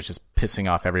sleep and was just pissing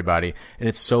off everybody. And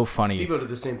it's so funny. Steve-O did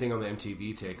the same thing on the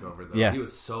MTV takeover, though. Yeah. He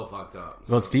was so fucked up.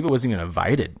 Well, Steve wasn't even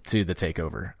invited to the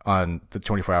takeover on the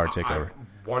 24-hour takeover.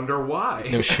 I wonder why.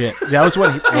 No shit. That was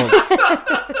what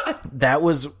that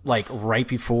was like right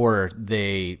before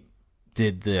they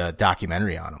did the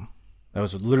documentary on him. That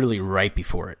was literally right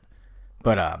before it.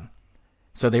 But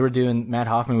so they were Matt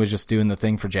Hoffman was just doing the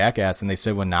thing for Jackass, and they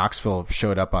said when Knoxville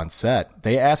showed up on set,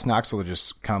 they asked Knoxville to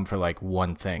just come for like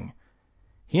one thing.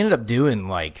 He ended up doing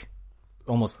like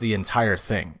almost the entire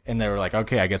thing, and they were like,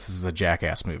 okay, I guess this is a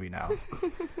Jackass movie now.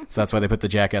 So that's why they put the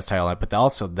Jackass title on it. But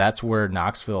also that's where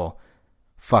Knoxville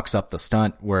fucks up the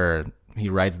stunt where he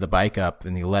rides the bike up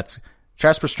and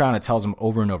Travis Pastrana tells him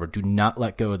over and over, do not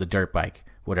let go of the dirt bike.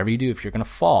 Whatever you do, if you're going to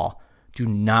fall, do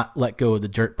not let go of the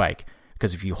dirt bike.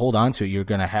 Because if you hold on to it, you're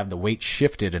going to have the weight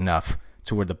shifted enough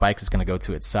to where the bike is going to go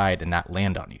to its side and not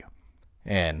land on you.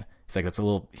 And he's like,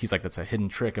 that's a hidden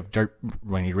trick of dirt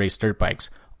when you race dirt bikes.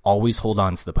 Always hold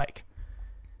on to the bike.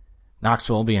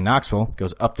 Knoxville, being Knoxville,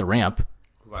 goes up the ramp.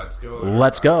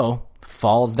 Let's go.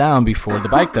 Falls down before the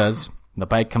bike does. The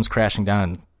bike comes crashing down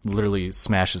and literally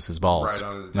smashes his balls. Right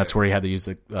on his dick. That's where he had to use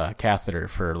the catheter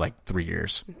for like 3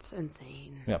 years. It's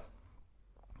insane. Yep.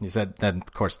 He said that,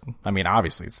 of course, I mean,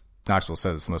 obviously, Knoxville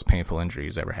says it's the most painful injury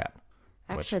he's ever had.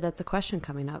 Actually, that's a question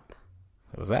coming up.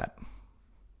 What was that?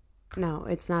 No,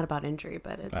 it's not about injury,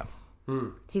 but it's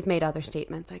he's made other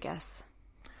statements, I guess.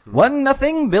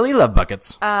 1-0, Billy Love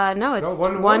Buckets. No, it's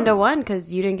 1-1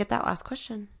 because you didn't get that last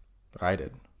question. I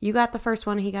did. You got the first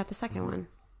one, he got the second one.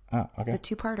 Oh, okay. It's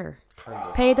a 2-parter.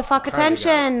 Pay the fuck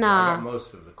attention. I got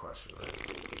most of the questions.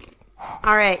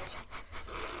 All right.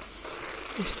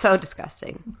 You're so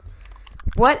disgusting.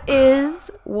 What is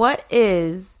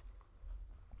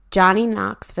Johnny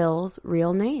Knoxville's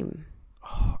real name?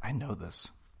 Oh, I know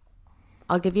this.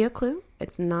 I'll give you a clue.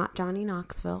 It's not Johnny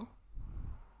Knoxville.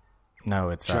 No,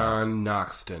 it's John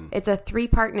Noxton. It's a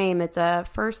 3-part name. It's a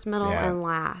first, middle, and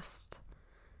last.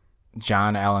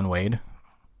 John Allen Wade.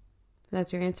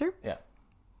 That's your answer? Yeah.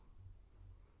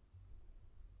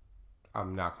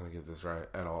 I'm not going to get this right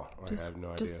at all. I have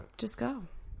no idea. Just go.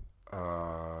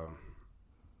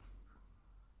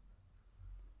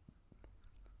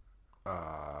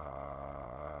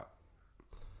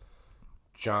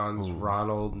 John's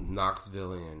Ronald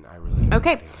Knoxvillian. I really don't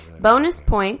Okay. know. Bonus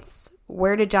points.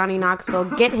 Where did Johnny Knoxville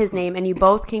get his name? And you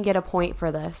both can get a point for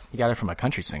this. He got it from a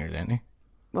country singer, didn't he?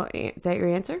 Well, is that your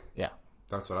answer? Yeah.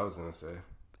 That's what I was going to say.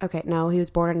 Okay, no, he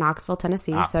was born in Knoxville,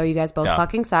 Tennessee, so you guys both Duh.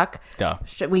 fucking suck. Duh.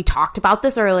 We talked about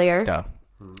this earlier. Duh.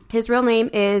 His real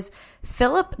name is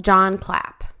Philip John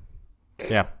Clapp.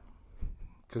 Yeah.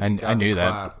 I knew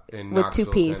that. With 2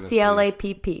 P's.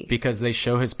 C-L-A-P-P. Because they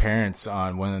show his parents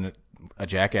on a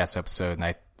Jackass episode,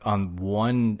 and on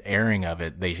one airing of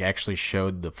it, they actually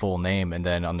showed the full name, and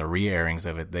then on the re-airings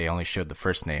of it, they only showed the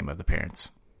first name of the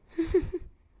parents.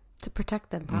 To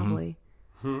protect them, probably.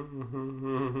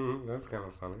 That's kind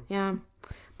of funny. Yeah.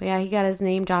 But yeah, he got his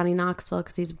name Johnny Knoxville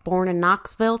because he's born in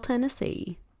Knoxville,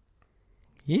 Tennessee.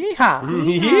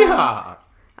 Yeehaw! Yeah.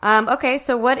 Okay,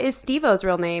 so what is Steve-O's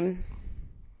real name?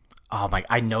 Oh my!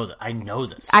 I know that. I know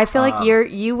this. I feel like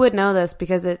you would know this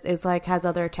because it's like has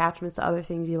other attachments to other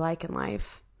things you like in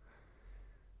life.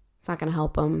 It's not going to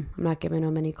help him. I'm not giving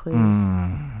him any clues.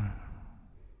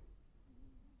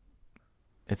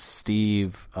 It's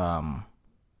Steve.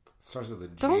 Starts with a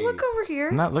G. Don't look over here.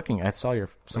 I'm not looking. I saw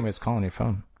somebody's calling your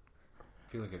phone.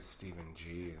 I feel like it's Stephen G.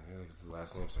 I feel like his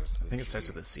last name starts with a G. I think it starts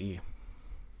with a C.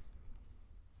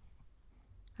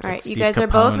 All right, like you Steve guys are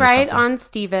Capone both or right something. on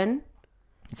Steven.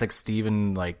 It's like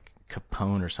Stephen, like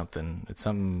Capone or something. It's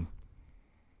something.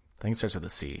 I think it starts with a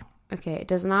C. Okay, it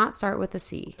does not start with a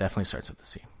C. Definitely starts with a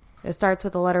C. It starts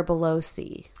with the letter below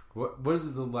C. What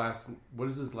is the last? What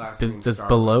is his last name? Does start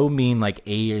below mean like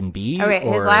A and B? Okay,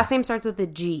 his or- last name starts with a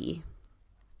G.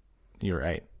 You're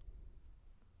right.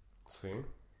 with? See,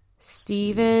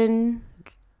 Stephen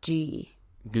G.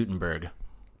 Gutenberg.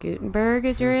 Gutenberg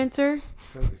is your answer?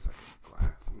 I feel like it's like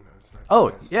Glass. No, it's not. Oh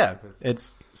Glass. yeah,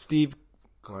 it's Steve.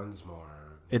 Glensmore.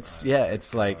 It's yeah,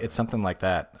 it's like it's something like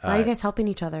that. Why are you guys helping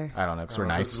each other? I don't know because we're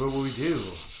nice. That's what we do.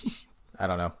 I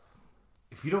don't know.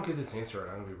 If you don't get this answer right,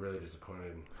 I'm gonna be really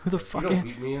disappointed. Who the If fuck? You don't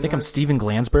beat me in Think I'm that, Steven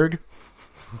Glansberg?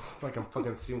 like I'm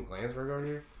fucking Steven Glansberg over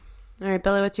here. All right,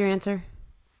 Billy, what's your answer?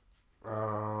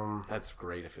 That's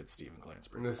great if it's Steven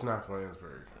Glansberg. It's not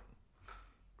Glansberg.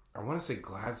 I want to say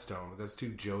Gladstone, but that's too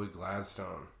Joey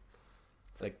Gladstone.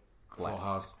 It's like Full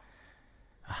House.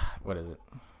 What is it?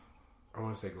 I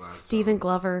want to say Gladstone. Stephen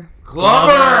Glover.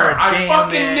 Glover! I Damn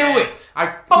fucking it. knew it!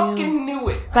 I fucking knew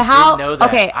it! But how? know that.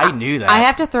 Okay, I knew that. I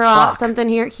have to throw out Fuck. something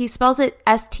here. He spells it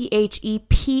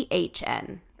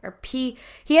STHEPHN or P.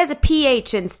 He has a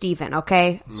PH in Stephen.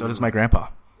 Okay, So does my grandpa.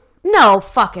 no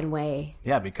fucking way,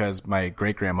 Yeah, because my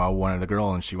great grandma wanted a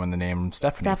girl and she won the name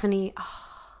Stephanie. Stephanie.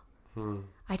 Oh,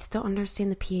 I just don't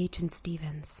understand the PH in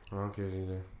Stevens. I don't get it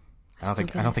either. I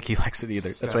don't think he likes it either.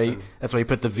 Stefan. That's why he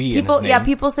put the V in People, his name. yeah,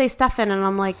 people say Stefan, and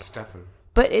I'm like, Stefan.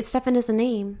 but Stefan is a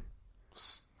name.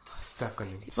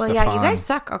 Stephanie. Well, yeah, you Stefan. guys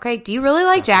suck. Okay, do you really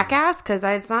like Jackass? Because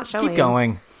it's not showing. Keep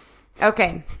going.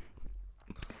 Okay.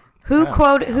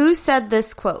 Who said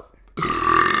this quote?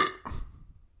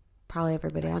 Probably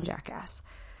everybody on Jackass.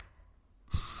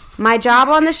 My job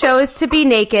on the show is to be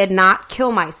naked, not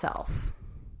kill myself.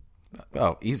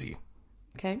 Oh, easy.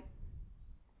 Okay.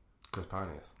 Chris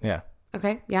Pontius. Yeah.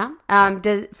 Okay. Yeah.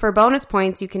 For bonus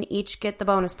points, you can each get the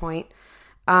bonus point.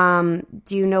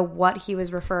 Do you know what he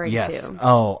was referring Yes. to?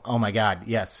 Oh my God.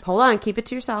 Yes. Hold on. Keep it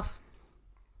to yourself.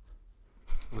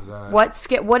 Was that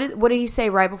What did he say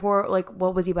right before? Like,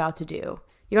 what was he about to do?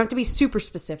 You don't have to be super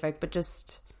specific, but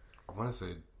just I want to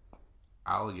say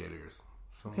alligators.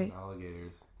 Some Okay.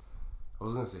 alligators. I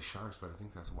was gonna say sharks, but I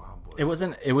think that's Wild Boy. It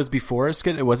wasn't. It was before a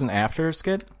skit. It wasn't after a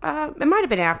skit. it might have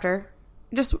been after,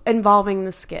 just involving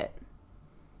the skit.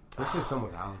 Let's say some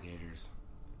with alligators.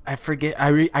 I forget.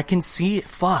 I can see.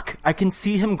 Fuck. I can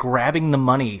see him grabbing the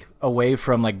money away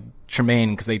from like Tremaine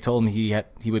because they told him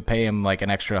he would pay him like an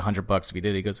extra $100 if he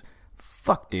did. He goes,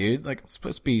 "Fuck, dude! Like I'm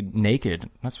supposed to be naked. I'm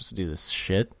not supposed to do this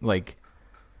shit." Like,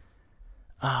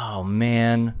 oh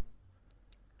man.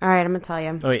 All right, I'm gonna tell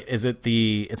you. Oh wait, is it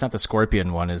the? It's not the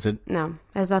scorpion one, is it? No,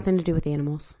 it has nothing to do with the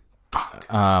animals.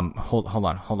 Hold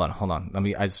on. Let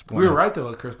me. I just. We were right though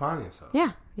with Chris Pontius. Though.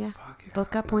 Yeah. Fuck yeah.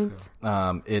 Both got Let's points.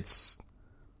 go. It's.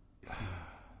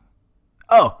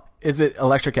 Oh, is it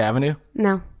Electric Avenue?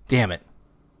 No. Damn it.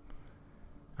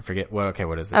 I forget. What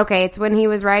is it? Okay, it's when he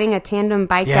was riding a tandem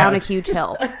bike down a huge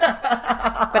hill.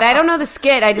 But I don't know the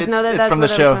skit. I just know that it's that's from what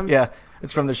the it was show. from. Yeah,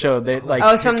 it's from the show. They like.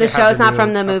 Oh, it's from the show. It's not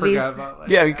from the I movies. forgot about, like,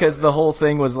 Yeah, because the whole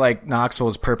thing was like Knoxville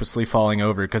was purposely falling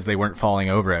over because they weren't falling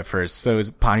over at first. So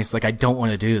Pontius like, I don't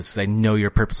want to do this because I know you're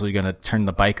purposely going to turn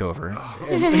the bike over.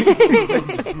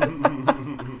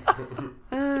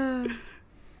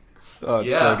 Oh,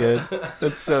 it's so Yeah. good.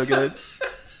 That's so good.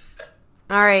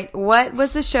 All right, what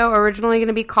was the show originally going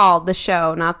to be called? The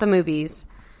show, not the movies.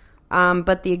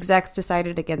 But the execs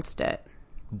decided against it.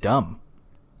 Dumb.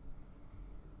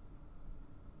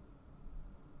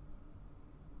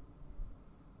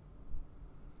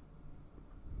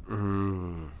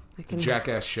 I can,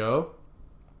 Jackass show.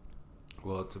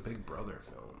 Well, it's a Big Brother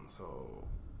film, so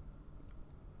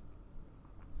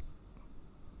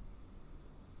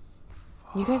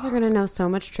you guys are going to know so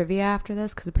much trivia after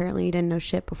this because apparently you didn't know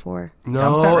shit before. no,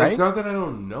 Dump's that right? it's not that I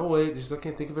don't know it. Just I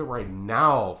can't think of it right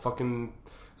now. Fucking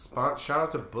shout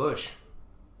out to Bush.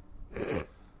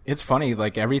 It's funny,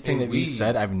 like everything And that you we-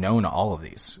 said, I've known all of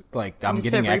these. Like I'm Just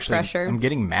a getting refresher. I'm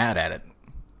getting mad at it.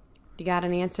 You got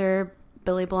an answer,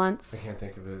 Billy I Blunts? can't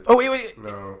think of it. Oh wait,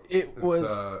 No, it was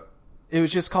It's, it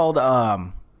was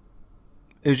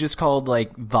just called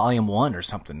like Volume 1 or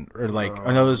something, or like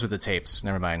oh no, those were the tapes.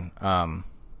 Never mind.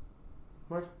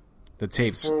 what? The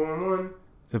tapes, 411.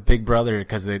 the Big Brother,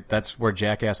 because that's where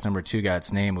Jackass number 2 got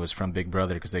its name. Was from Big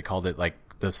Brother because they called it like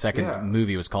the second Yeah.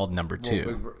 movie was called Number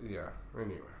 2. Yeah.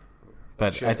 Anyway,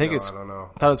 But Shit, I think no, it's I don't know.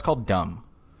 I thought it's called Dumb.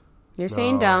 You're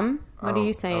saying No, dumb. I What are don't- you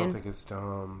I saying? don't think it's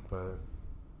dumb, but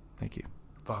Thank you.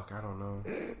 fuck, I don't know.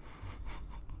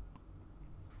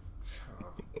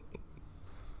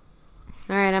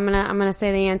 All right, I'm gonna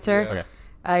say the answer. Yeah.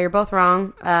 Okay. You're both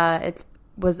wrong. It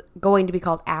was going to be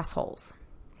called assholes.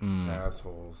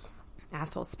 Assholes.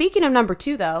 Assholes. Speaking of number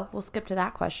 2, though, we'll skip to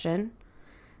that question.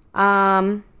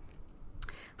 How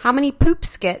many poop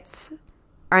skits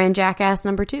are in Jackass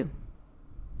number 2?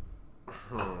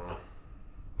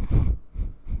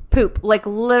 Poop. Like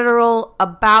literal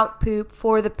about poop,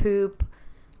 for the poop.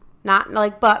 Not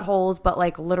like buttholes, but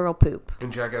like literal poop. In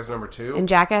Jackass number 2? In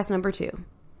Jackass number 2.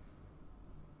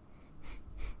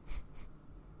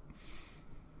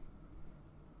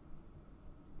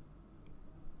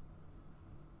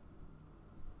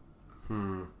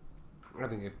 I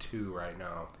think at 2 right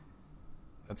now.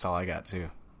 That's all I got too.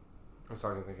 That's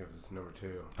all I can think of is number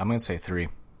 2. I'm gonna say 3.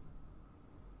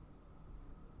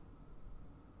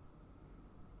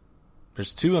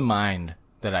 There's 2 in mind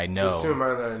that I know. There's 2 in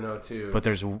mind that I know too. But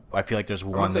I feel like there's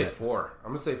I'm one. gonna say 4. I'm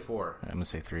gonna say 4. I'm gonna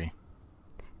say 3.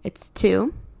 It's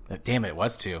 2. Damn it, it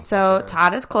was 2. So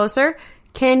Todd is closer.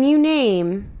 Can you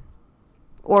name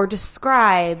or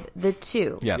describe the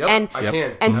 2? Yes. Yep, I can.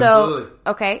 And Absolutely.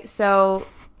 so, okay, so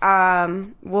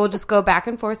we'll just go back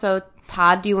and forth. So,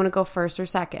 Todd, do you want to go first or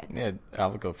second? Yeah,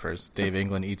 I'll go first. Dave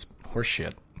England eats horse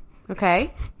shit.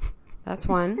 Okay, that's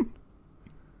one.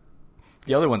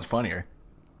 The other one's funnier.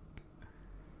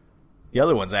 The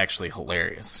other one's actually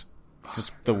hilarious. It's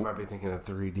just I might be thinking of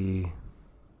 3D.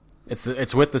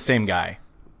 It's with the same guy.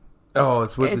 Oh,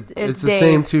 it's with it's the Dave.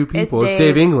 same 2 people. It's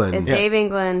Dave England. It's Dave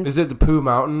England. Is it the Pooh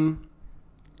Mountain?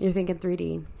 You're thinking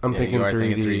 3D. I'm Yeah, thinking you are 3D.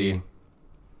 thinking 3D.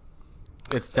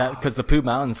 It's that because the Pooh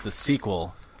Mountain's the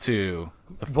sequel to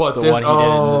the one he did in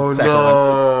the second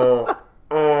one.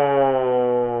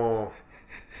 Oh,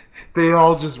 they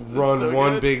all just run so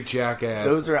one good. big jackass.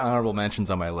 Those are honorable mentions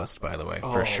on my list, by the way,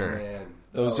 for sure. Man.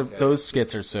 Those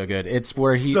skits are so good. It's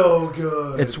where so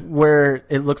good. It's where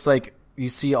it looks like you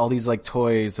see all these like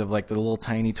toys of like the little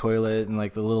tiny toilet and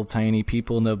like the little tiny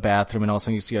people in the bathroom, and all of a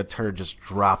sudden you see a turd just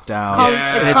drop down.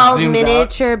 It's called zooms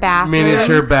miniature bathroom.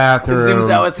 Miniature It bathroom. zooms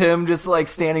out with him just like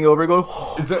standing over, going.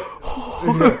 Is that,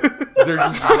 they're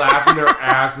just laughing their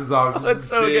asses off. Just That's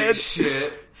so big good.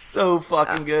 Shit. So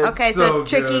fucking good. Okay, so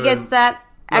Tricky good. gets that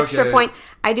extra Okay. point.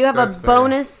 I do have That's a fair.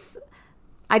 bonus.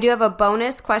 I do have a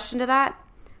bonus question to that.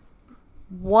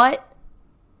 What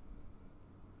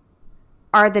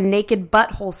are the naked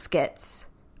butthole skits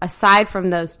aside from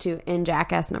those 2 in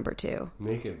Jackass number 2?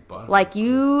 Naked butt. Like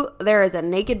there is a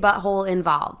naked butthole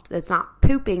involved. It's not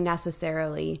pooping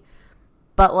necessarily,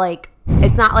 but like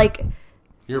it's not like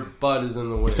Your butt is in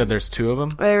the way. You said there's 2 of them.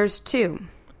 there's 2.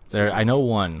 I know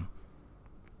one.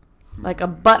 Like a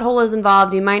butthole is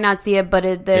involved. You might not see it,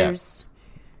 but there's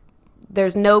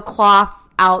no cloth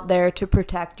out there to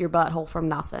protect your butthole from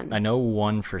nothing. I know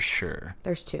one for sure.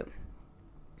 There's 2.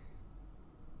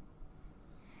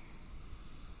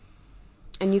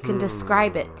 And you can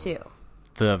describe it too.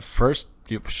 The first,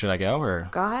 should I go or?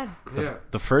 Go ahead. Yeah.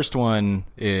 The first one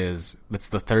it's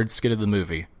the 3rd skit of the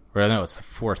movie. Or no, it's the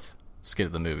 4th skit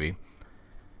of the movie.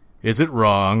 Is it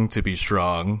wrong to be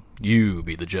strong? You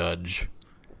be the judge.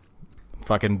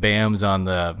 Fucking Bam's on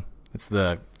it's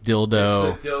the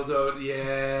dildo. It's the dildo,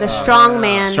 yeah. The strong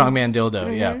man. Strongman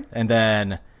dildo, yeah. And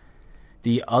then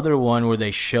the other one where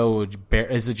they showed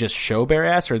is it just show bare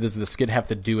ass, or does the skit have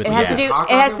to do with It has to do. ass?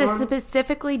 Cock It has rocket to one?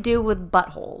 specifically do with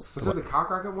buttholes. Was it the cock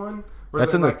rocket one? Where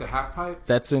That's they, in like the half pipe?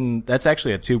 That's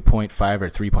actually a 2.5 or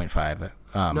 3.5.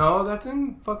 No, that's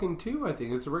in fucking 2, I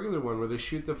think. It's a regular one where they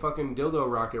shoot the fucking dildo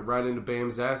rocket right into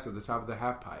Bam's ass at the top of the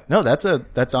half pipe. No, that's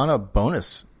on a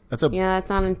bonus. Yeah, that's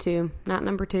not in 2. Not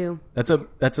number 2. That's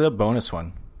a bonus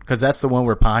one, because that's the one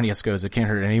where Pontius goes, it can't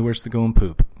hurt any worse to go and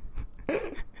poop.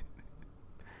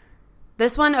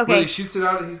 This one, Where okay. he shoots it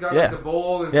out, he's got Yeah. like the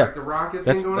bowl, and it's Yeah. like the rocket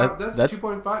thing going up. That's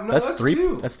 2.5. No, that's 3.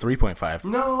 2. That's 3.5.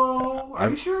 No,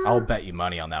 are you sure? I'll bet you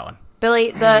money on that one.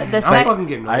 Billy, the I'm fucking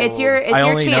getting old. it's your I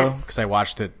only know chance. because I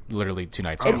watched it literally 2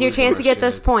 nights ago. It's your chance to get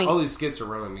this point. All these skits are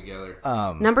running together.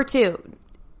 Number 2.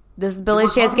 This is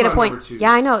Billy's chance to get a talking about point. number 2.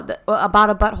 Yeah, I know. About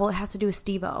a butthole, it has to do with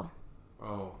Steve-O.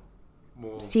 Oh.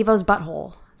 Well, Steve-O's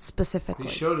butthole, specifically.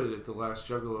 he showed it at the last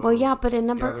Juggalo. Well, yeah, but in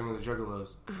number... Gathering of the Juggalos.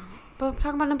 But I'm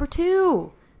talking about number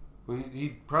 2. Well, he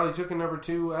probably took a number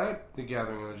 2 at the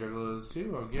Gathering of the Juggalos,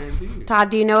 too. I guarantee you.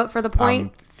 Todd, do you know it for the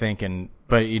point? I'm thinking,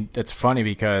 but it's funny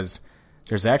because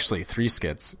there's actually 3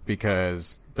 skits,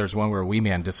 because there's one where Wee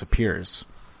Man disappears.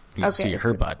 You see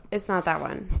her butt. It's not that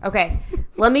one. Okay.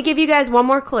 Let me give you guys one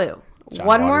more clue. John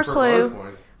One more Waters. For bonus clue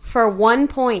points. for 1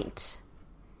 point.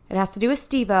 It has to do with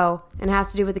Steve-O, and it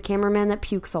has to do with the cameraman that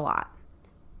pukes a lot.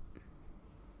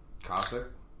 Cossack?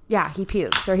 Yeah, he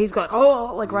pukes. Or he's like,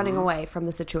 running away from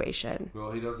the situation.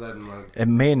 Well, he does that in like... It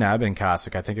may not have been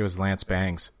Cossack. I think it was Lance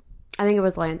Bangs, I think it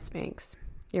was Lance Banks.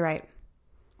 You're right.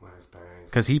 Lance Bangs.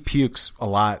 because he pukes a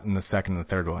lot in the second and the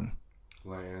third one.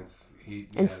 Lance.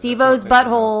 And Steve-O's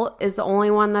butthole is the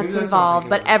only one that's involved,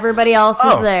 but everybody else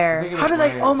is there. How did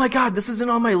I? Oh my god, this isn't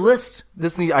on my list.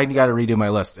 I got to redo my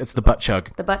list. It's the butt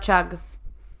chug. The butt chug.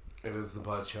 It is the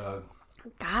butt chug.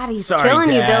 God, he's Sorry, killing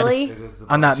Dad. you, Billy. It is the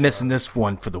I'm not butt missing chug. this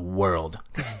one for the world.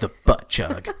 This is the butt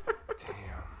chug. Damn.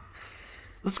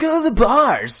 Let's go to the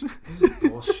bars. This is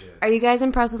bullshit. Are you guys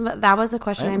impressed with that? Was a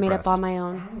question I I am made impressed. up on my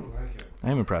own. I don't like it.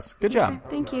 I am impressed. Good job.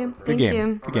 Thank you. Good Thank game.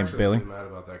 you. Good game, I'm Bailey. really mad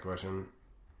about that question.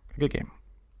 Good game.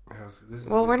 This is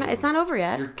Well, a we're good not. game. It's not over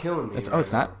yet. You're killing me. It's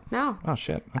right not. now. No. Oh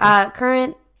shit. Okay.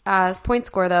 Current point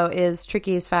score though is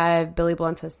Tricky's 5, Billy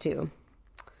Blunt's has 2.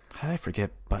 How did I forget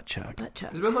butt chug? Butt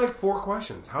chug. There's been like 4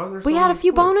 questions. How are there? We so had a many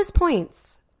few points? bonus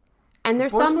points, and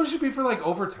there's Bonus some. points should be for like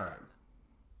overtime.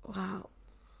 Wow.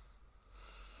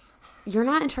 You're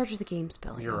not in charge of the games,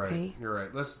 Billy. You're okay? right. You're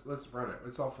right. Let's run it.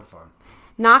 It's all for fun.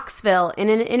 Knoxville, in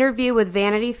an interview with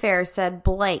Vanity Fair, said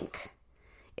blank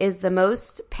is the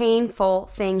most painful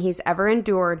thing he's ever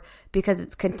endured because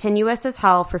it's continuous as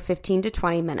hell for 15 to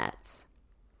 20 minutes.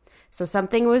 So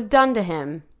something was done to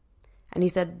him, and he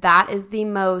said that is the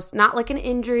most, not like an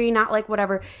injury, not like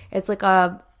whatever. It's like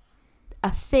a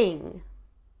thing.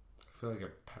 I feel like a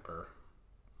pepper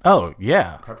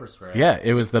Yeah. spray. Yeah,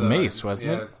 it was the mace,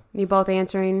 wasn't it? You both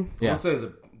answering? Yeah. I'll say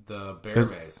the bear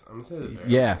was- mace. I'm gonna say the bear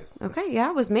Yeah. mace. Okay, yeah,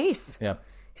 it was mace. Yeah.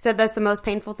 He said that's the most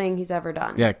painful thing he's ever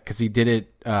done. Yeah, because he did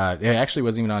it. It actually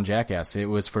wasn't even on Jackass. It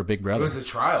was for Big It Brother. was a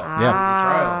trial. Yeah. It was a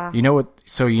trial. You know what?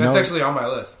 So That's actually on my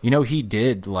list. he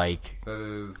did like. That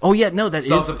is. Oh yeah, no, that is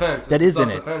Self-defense. that It's is in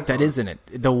it. self-defense That one. is in it.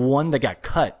 The one that got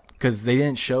cut because they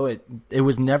didn't show it. It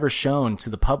was never shown to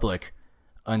the public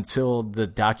until the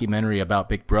documentary about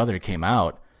Big Brother came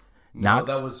out. No,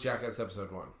 that was Jackass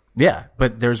episode 1. Yeah,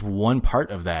 but there's one part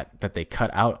of that they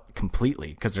cut out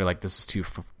completely because they're like, this is too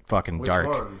fucking Which dark.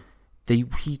 one?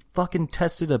 He fucking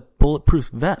tested a bulletproof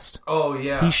vest. Oh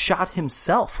yeah. He shot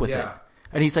himself with it. Yeah.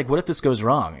 And he's like, what if this goes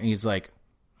wrong? And he's like,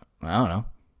 I don't know.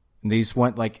 And they just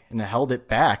went like, and held it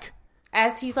back.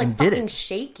 As he's like And did fucking it.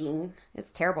 shaking.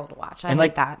 It's terrible to watch. I And hate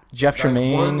like that. Jeff Like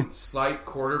Tremaine. one slight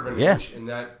quarter of an Yeah. inch, and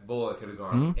that bullet could have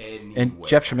gone anywhere. And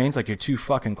Jeff Tremaine's like, you're too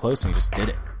fucking close, and he just did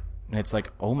it. And it's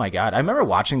like, oh my god. I remember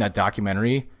watching that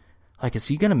documentary. Like, is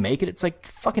he gonna make it? It's like,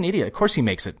 fucking idiot. Of course he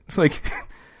makes it. It's like,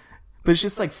 but it's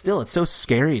just like, still, it's so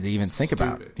scary to even think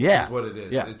about. Stupid Yeah. is what it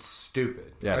is. Yeah. It's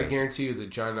stupid. Yeah, I it is. guarantee you that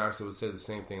John Knoxville would say the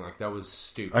same thing. Like, that was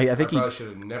stupid. I think probably should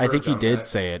have never I think he done did that.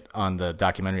 say it on the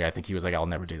documentary. I think he was like, I'll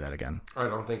never do that again. I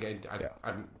don't think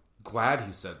I'm glad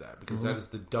he said that because Mm-hmm. that is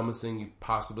the dumbest thing you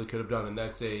possibly could have done, and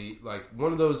that's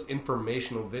one of those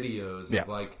informational videos Yeah. of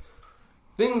like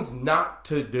things not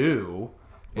to do,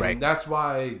 and Right. that's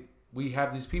why we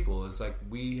have these people. It's like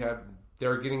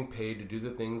they're getting paid to do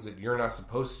the things that you're not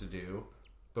supposed to do,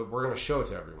 but we're going to show it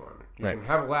to everyone. You Right. can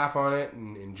have a laugh on it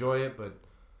and enjoy it, but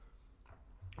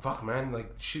fuck, man,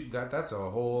 like shoot, that's a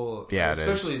whole Yeah, it is.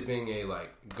 especially as being a like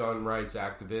gun rights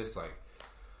activist, like.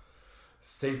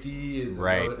 Safety is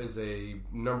Right. is a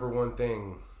number one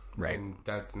thing, Right. And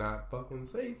that's not fucking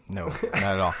safe. No, not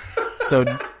at all. So,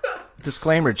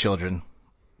 disclaimer, children.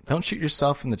 Don't shoot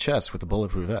yourself in the chest with a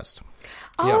bulletproof vest.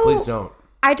 Yeah, please don't.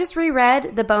 I just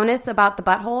reread the bonus about the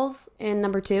buttholes in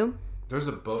number 2. There's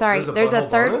a Sorry, there's a butthole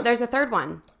third. bonus? There's a third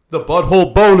one. the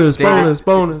butthole bonus.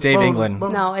 Bonus. Dave England.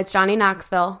 No, it's Johnny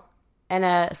Knoxville and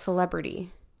a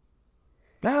celebrity.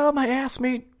 Oh, my ass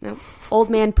meat. No, Old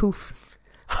Man Poof.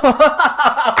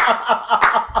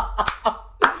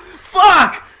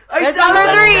 Fuck! That's number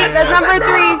 3. That's number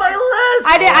 3. My list.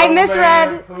 I Oh,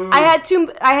 misread. man.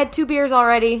 I had 2 beers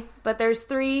already, but there's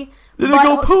 3. Did it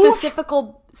go poof?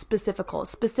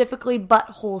 Specifically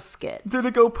butthole skits. Did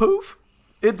it go poof?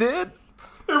 It did.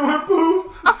 It went poof.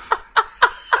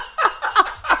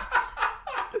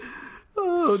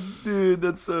 Oh, dude,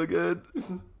 that's so good.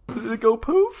 Did it go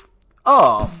poof?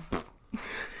 Oh.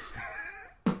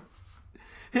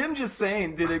 Him just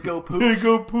saying, "Did it go poof?" Did it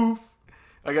go poof?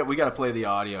 We got to play the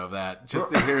audio of that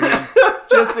just to hear him.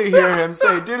 Just to hear him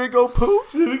say, "Did it go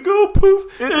poof?" Did it go poof?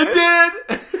 It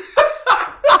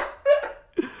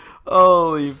did.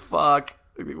 Holy fuck!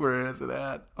 Where is it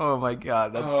at? Oh my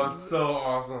god, that's Oh, it's so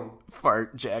awesome.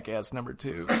 fart jackass number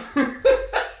 2.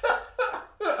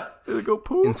 Did it go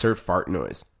poof? Insert fart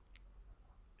noise.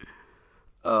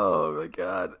 Oh my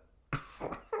god.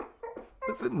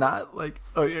 Is it not like?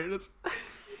 Oh, here it is.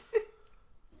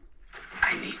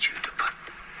 I need you to put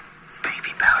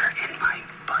baby powder in my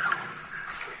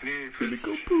butthole. Did it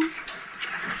go poof?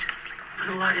 Put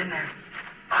a lot in there.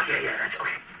 Oh, yeah, that's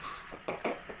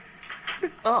okay.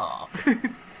 Oh.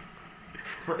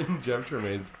 Right in Jeff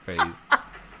Tremaine's face.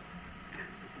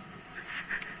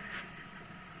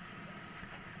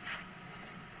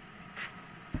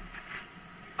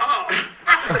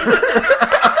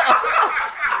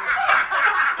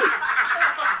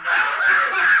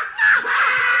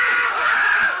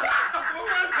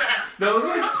 That was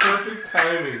like perfect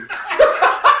timing.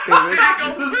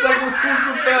 The second one was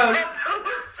the best.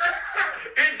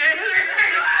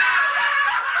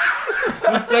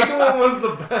 The second one was the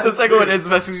best. The second one is the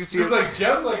best because you see It's it. like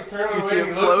Jeff's like turning see away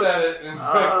and it he looks float? at it and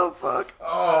Oh, fuck.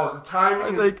 oh, the timing I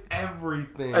is think-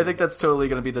 everything. I think that's totally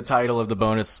going to be the title of the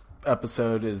bonus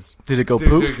episode is Did It Go Dude,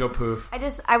 Poof? did it go poof?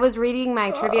 I was reading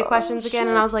my trivia questions again,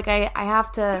 and I was like, I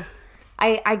have to.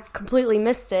 I completely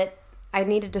missed it. I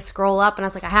needed to scroll up, and I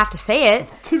was like, I have to say it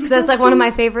because that's like one of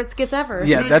my favorite skits ever.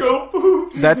 Yeah, Did it go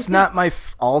poof? that's not my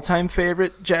all-time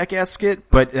favorite Jackass skit,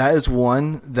 but that is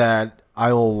one that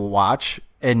I will watch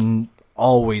and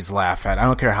always laugh at. I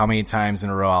don't care how many times in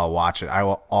a row I'll watch it. I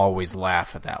will always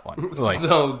laugh at that one. Like,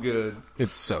 So good.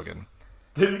 it's so good.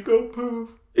 Did it go poof?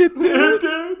 It It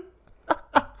did.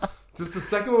 Just the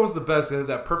second one was the best. It had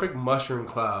that perfect mushroom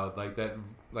cloud, like that,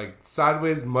 like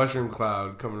sideways mushroom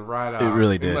cloud coming right out. It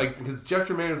really And did. like because Jeff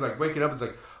Tremaine was like waking up, it's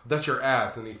like that's your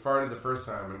ass, and he farted the first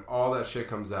time, and all that shit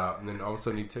comes out, and then all of a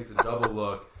sudden he takes a double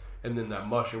look, and then that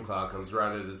mushroom cloud comes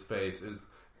right at his face.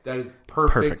 That is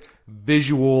perfect.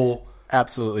 Visual.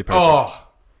 Absolutely perfect. Oh,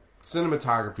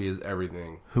 cinematography is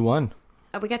everything. Who won?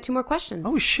 We got 2 more questions.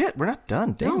 Oh, shit. We're not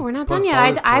done. Damn. No, we're not Plus done yet.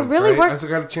 bonus I points, really right? worked. I still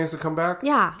got a chance to come back.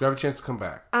 Yeah. Do I have a chance to come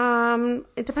back?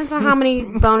 It depends on how many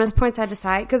bonus points I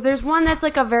decide because there's one that's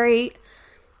like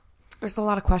there's a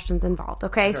lot of questions involved.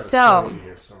 Okay, I got a so joint in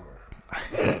here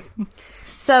somewhere.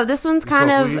 this one's kind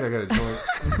Smoke of weed? I got a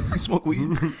joint. Smoke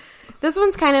weed. this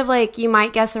one's kind of like you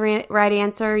might guess a right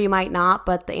answer, you might not,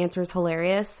 but the answer is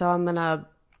hilarious. So I'm gonna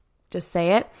just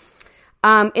say it.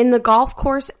 In the golf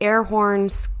course air horn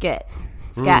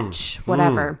sketch,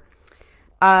 whatever.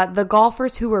 The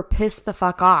golfers who were pissed the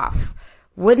fuck off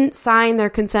wouldn't sign their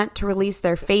consent to release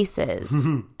their faces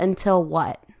until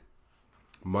what?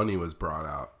 Money was brought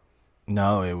out.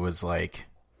 No, it was like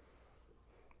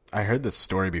I heard this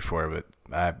story before,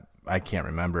 but I can't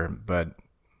remember. But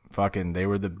fucking, they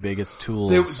were the biggest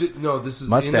tools. No, this is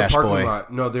Mustache in the parking boy.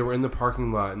 lot. No, they were in the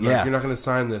parking lot. And Yeah. like, you're not going to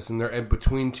sign this. And they're in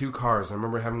between two cars. I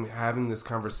remember having this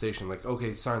conversation. Like,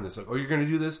 okay, sign this. Like, oh, you're going to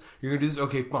do this? You're going to do this?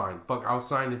 Okay, fine. Fuck, I'll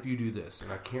sign if you do this.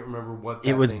 And I can't remember what that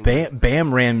It was thing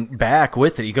Bam ran back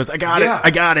with it. He goes, I got Yeah. it.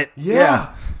 I got it.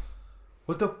 Yeah.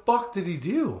 What the fuck did he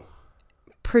do?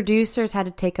 Producers had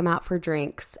to take them out for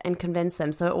drinks and convince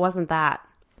them. So it wasn't that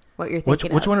what you're Which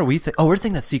thinking of. one are we thinking? Oh, we're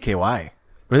thinking of CKY.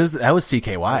 That was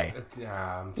CKY.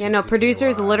 Yeah, no,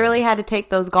 producers literally had to take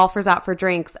those golfers out for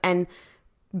drinks and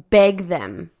beg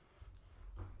them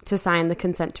to sign the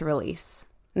consent to release.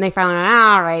 And they finally went,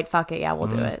 all right, fuck it. Yeah, we'll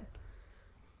do it.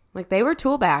 Like, they were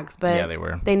tool bags, but Yeah, they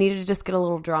were. They needed to just get a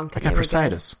little drunk. I and got they were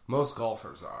good. bursitis. Most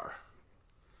golfers are.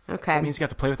 Okay. That means you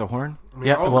got to play with a horn? I mean,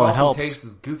 Yeah, all well, it golfing helps. takes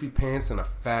is goofy pants and a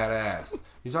fat ass.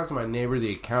 You talk to my neighbor,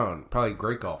 the accountant, probably a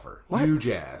great golfer. What? Huge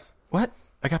ass. What?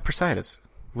 I got bursitis.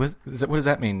 What does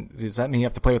that mean? Does that mean you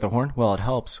have to play with a horn? Well, it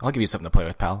helps. I'll give you something to play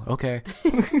with, pal. Okay.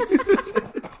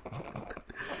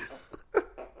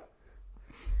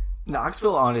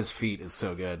 Knoxville on his feet is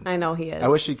so good. I know he is. I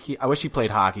wish he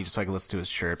played hockey just so I could listen to his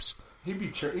chirps. He'd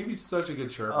be such a good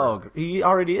chirper. Oh, he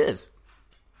already is.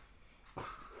 All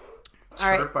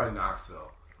right. Chirp by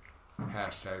Knoxville.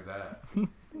 Hashtag that.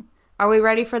 Are we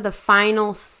ready for the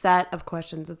final set of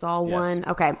questions? It's all Yes. one.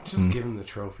 Okay. Just give him the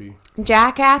trophy.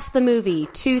 Jackass the movie,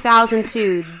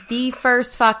 2002, the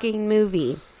first fucking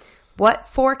movie. What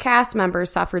 4 cast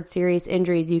members suffered serious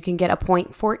injuries? You can get a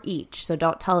point for each, so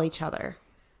don't tell each other.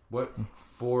 What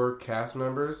 4 cast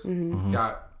members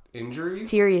got injuries?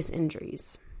 Serious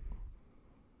injuries.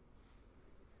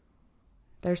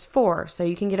 There's 4, so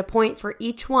you can get a point for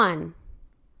each one.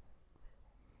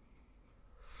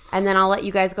 And then I'll let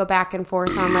you guys go back and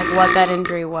forth on like what that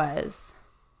injury was.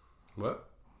 What?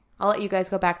 I'll let you guys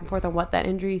go back and forth on what that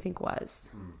injury you think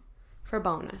was. For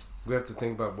bonus. We have to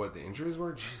think about what the injuries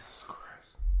were? Jesus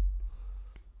Christ.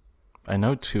 I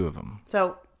know 2 of them.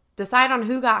 So decide on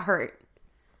who got hurt.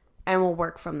 And we'll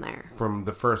work from there. From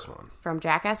the first one. From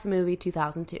Jackass the movie,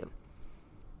 2002.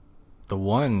 The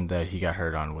one that he got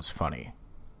hurt on was funny.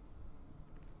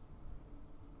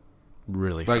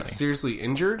 Really Like, funny. seriously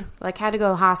injured? Like had to go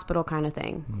to the hospital kind of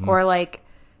thing. Or like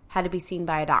had to be seen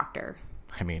by a doctor.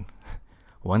 I mean,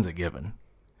 one's a given.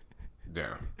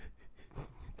 Yeah.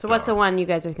 So what's the one you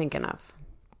guys are thinking of?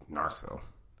 Knoxville.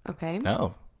 Okay.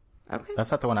 No, Okay.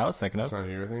 that's not the one I was thinking That's of. not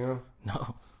your thing, though?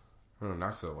 No. Oh,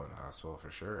 Knoxville went to the hospital for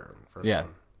sure. The first Yeah.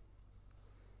 one.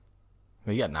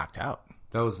 Well, he got knocked out.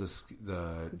 That was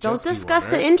the jet Don't ski discuss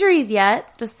one, the right? injuries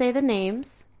yet. Just say the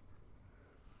names.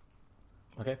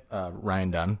 Okay.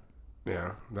 Ryan Dunn.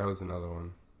 Yeah, that was another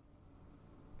one.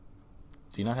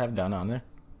 Do you not have Dunn on there?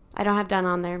 I don't have done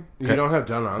on there. You don't have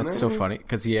Dunn on That's there? so funny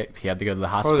because he had to go to the Totally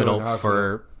hospital went to the hospital.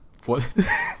 for what?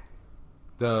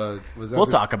 Was that We'll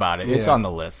the- talk about it. It's Yeah. on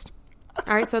the list.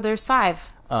 All right, so there's 5.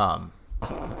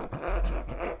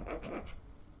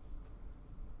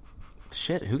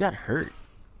 Shit, who got hurt?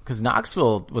 Because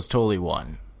Knoxville was totally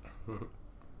one.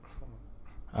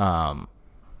 I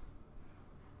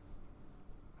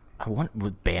want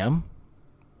with Bam.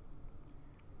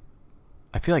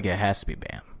 I feel like it has to be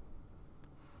Bam.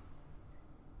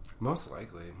 Most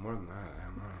likely. More than that. I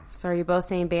don't know. So are you both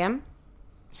saying Bam?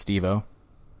 Steve-O.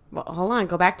 Well, hold on.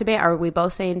 Go back to Bam. Are we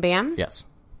both saying Bam? Yes.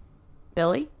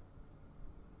 Billy?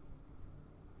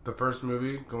 The first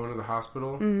movie, going to the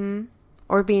hospital. Mm-hmm.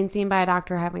 Or being seen by a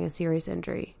doctor having a serious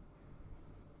injury?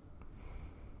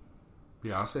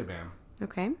 Yeah, I'll say Bam.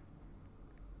 Okay.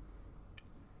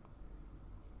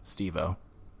 Steve-O.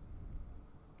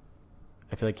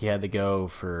 I feel like he had to go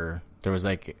for... There was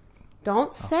like...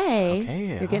 Don't say. okay,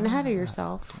 You're getting ahead of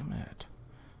yourself. Damn it.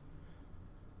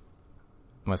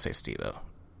 I'm going to say Steve-O.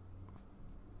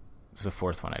 This is the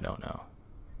 4th one I don't know.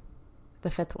 The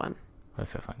 5th one. Or the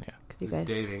 5th one, yeah. Because you guys...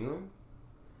 Dave England?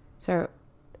 So,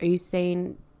 are you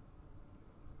saying...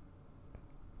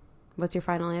 What's your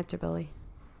final answer, Billy?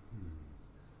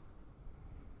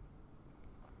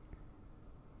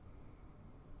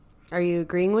 Are you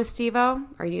agreeing with Steve-O?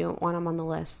 Or you don't want him on the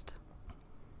list?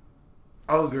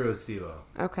 I'll agree with Steve-O.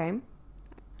 Okay.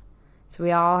 So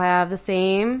we all have the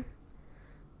same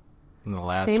And the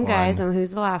last same one... guys. And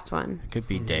who's the last one? Could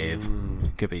be Dave.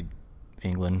 Could be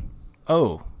England.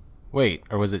 Oh, wait.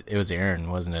 Or was it... It was Aaron,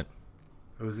 wasn't it?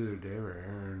 It was either Dave or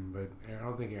Aaron, but I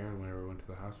don't think Aaron ever went to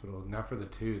the hospital. Not for the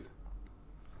tooth.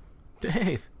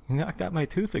 Dave, you knocked out my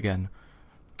tooth again.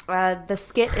 The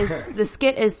skit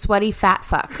is Sweaty Fat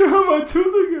Fucks. My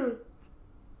tooth again!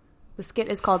 The skit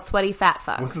is called Sweaty Fat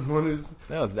Fucks. What's this one who's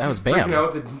That was freaking Bam.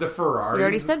 out with the Ferrari? You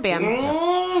already said Bam.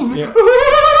 Yeah.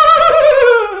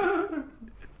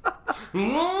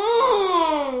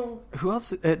 Who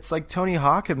else? It's like Tony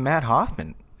Hawk and Matt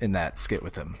Hoffman in that skit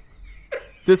with him.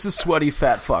 This is Sweaty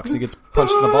Fat Fucks. He gets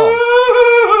punched in the balls.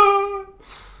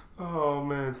 Oh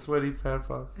man, sweaty fat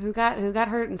fuck. Who got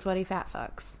hurt in Sweaty Fat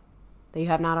Fucks that you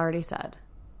have not already said,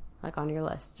 like on your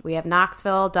list? We have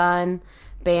Knoxville, Dunn,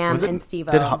 Bam, and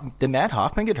Steve-O. Did Matt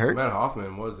Hoffman get hurt? Matt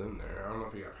Hoffman was in there. I don't know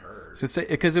if he got hurt.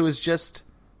 Because it was just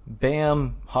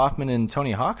Bam, Hoffman, and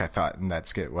Tony Hawk, I thought, in that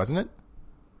skit, wasn't it?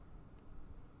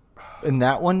 In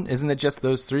that one, isn't it just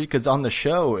those 3? Because on the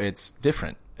show, it's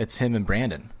different. It's him and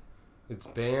Brandon. It's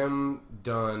Bam,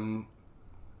 Dunn,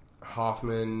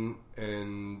 Hoffman,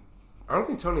 and I don't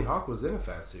think Tony Hawk was in a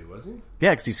fat suit, was he?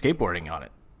 Yeah, because he's skateboarding on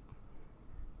it.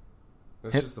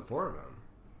 That's just the 4 of them.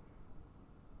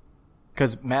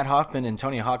 Because Matt Hoffman and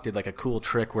Tony Hawk did like a cool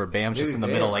trick where Bam's just in the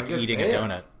Bam. middle, I like guess eating a Bam.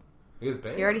 donut. I guess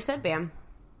Bam. You already said Bam.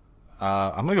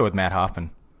 I'm gonna go with Matt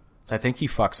Hoffman. So I think he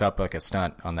fucks up like a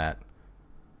stunt on that.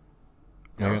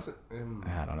 Yeah,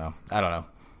 I don't know. I don't know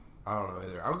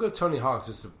either. I'll go Tony Hawk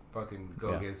just to fucking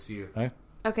go Yeah. against you. Right?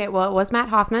 Okay, well, it was Matt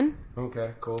Hoffman.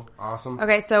 Okay, cool. Awesome.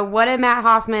 Okay, so what did Matt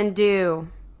Hoffman do?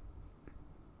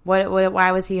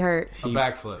 Why was he hurt? A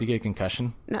backflip. Did he get a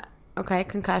concussion? No. Okay,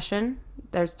 concussion.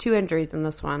 There's 2 injuries in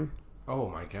this one. Oh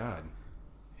my god.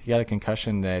 He got a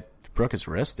concussion that broke his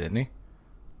wrist, didn't he?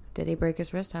 Did he break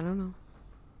his wrist? I don't know.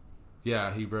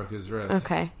 Yeah, he broke his wrist.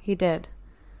 Okay, he did.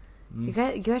 You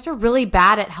guys are really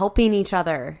bad at helping each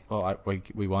other. Well,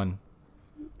 we won.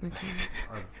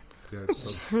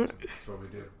 That's what we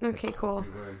do. Okay, cool. We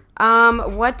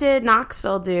win. What did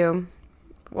Knoxville do?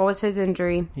 What was his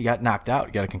injury? He got knocked out.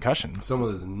 He got a concussion. Some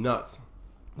of his nuts.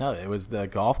 No, it was the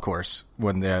golf course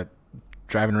when they're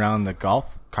driving around the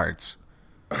golf carts.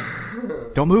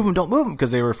 Don't move him,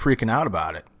 because they were freaking out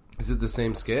about it. Is it the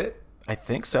same skit? I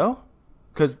think so.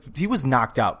 Because he was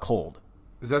knocked out cold.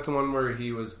 Is that the one where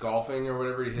he was golfing or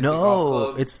whatever? He hit the golf No,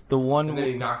 club? it's the one... And then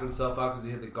he knocked himself out because he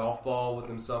hit the golf ball with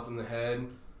himself in the head.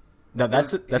 No,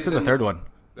 that's in the third one.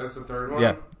 That's the third one?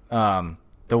 Yeah.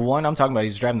 The one I'm talking about,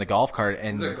 he's driving the golf cart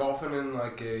and... Is it golfing in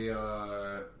like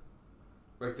a...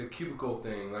 like the cubicle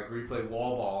thing, like where you play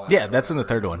wall ball. Yeah, that's in the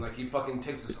third one. Like he fucking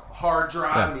takes this hard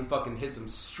drive and he fucking hits him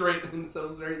straight in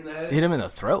the head. Hit him in the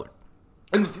throat.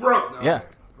 In the throat? No, Yeah. okay.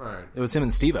 Alright. It was him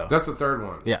and Steve-O. That's the third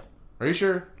one. Yeah. Are you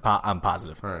sure? I'm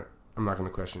positive. Alright. I'm not going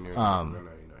to question you. I know you know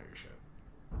your shit.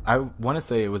 I want to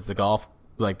say it was the golf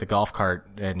cart,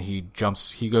 and he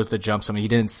goes to jump something. He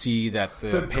didn't see that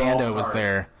the panda golf was cart.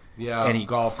 there. Yeah, and he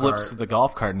golf flips cart. the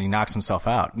golf cart and he knocks himself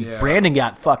out. Yeah. Brandon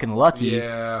got fucking lucky.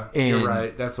 Yeah, and- you're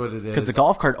right. That's what it is. Because the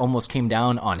golf cart almost came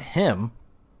down on him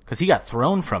because he got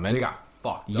thrown from it. They got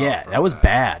fucked up Yeah, from that was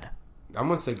bad. I'm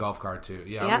going to say golf cart, too.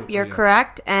 Yeah. Yep, you're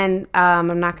correct. And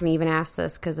I'm not going to even ask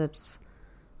this because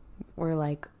we're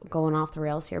like going off the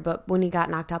rails here. But when he got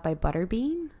knocked out by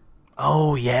Butterbean.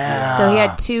 Oh, yeah. So he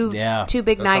had two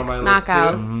big That's on my list, too.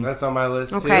 knockouts. That's on my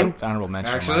list, Okay. too. It's honorable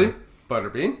mention. Actually,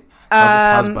 Butterbean.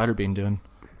 How's Butterbean doing?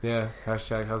 Yeah,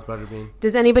 hashtag how's Butterbean.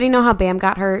 Does anybody know how Bam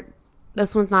got hurt?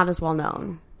 This one's not as well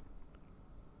known.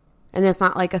 And it's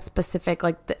not like a specific,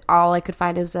 like, all I could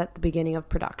find is at the beginning of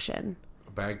production.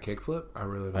 A bag kickflip? I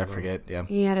really don't know. forget, yeah.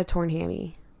 He had a torn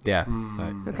hammy. Yeah.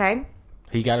 Okay.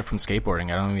 He got it from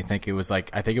skateboarding. I don't even think it was like,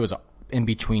 I think it was in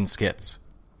between skits.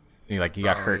 He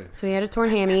got hurt. So he had a torn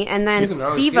hammy. And then He's a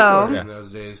gnarly Steve-O. skateboarder in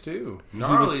those days, too.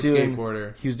 Gnarly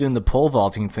skateboarder. He was doing the pole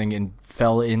vaulting thing and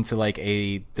fell into like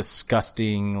a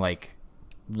disgusting like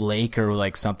lake or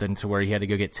like something to where he had to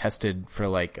go get tested for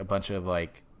like a bunch of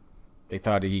like, they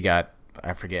thought he got,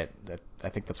 I forget. I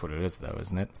think that's what it is though,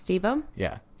 isn't it? Steve-O?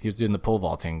 Yeah. He was doing the pole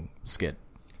vaulting skit.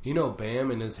 You know,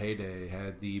 Bam in his heyday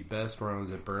had the best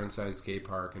runs at Burnside Skate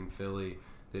Park in Philly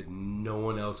that no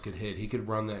one else could hit. He could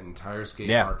run that entire skate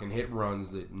park and hit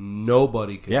runs that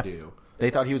nobody could do. They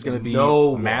thought he was going to be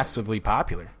massively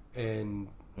popular. And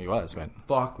he was, man.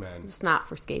 Fuck, man. It's not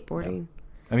for skateboarding.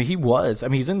 I mean, he was. I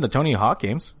mean, he's in the Tony Hawk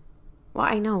games. Well,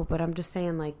 I know, but I'm just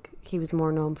saying, like, he was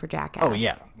more known for Jackass. Oh,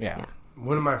 yeah.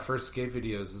 One of my first skate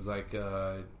videos is like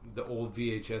the old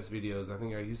VHS videos. I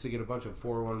think I used to get a bunch of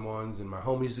 411s, and my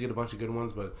homie used to get a bunch of good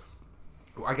ones, but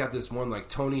I got this one like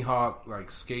Tony Hawk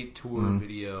like skate tour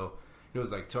video. It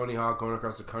was like Tony Hawk going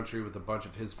across the country with a bunch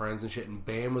of his friends and shit, and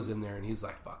Bam was in there, and he's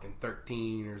like fucking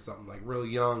 13 or something, like really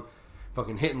young,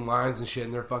 fucking hitting lines and shit,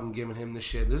 and they're fucking giving him the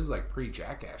shit. This is like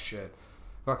pre-Jackass shit.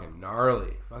 Fucking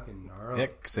gnarly. Yeah,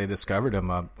 because they discovered him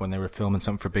when they were filming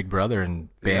something for Big Brother, and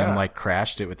Bam like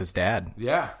crashed it with his dad.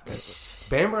 Yeah.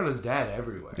 Bam brought his dad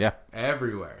everywhere. Yeah.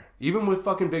 Everywhere. Even with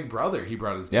fucking Big Brother, he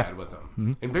brought his dad with him.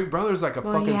 Mm-hmm. And Big Brother's like a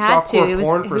Well, fucking he had to. softcore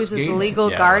porn He for was his skating.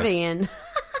 legal guardian.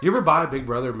 You ever buy a Big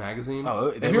Brother magazine?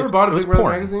 Oh, have you ever bought a Big Brother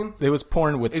magazine? It was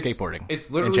porn with skateboarding.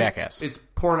 It's literally and Jackass. It's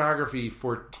pornography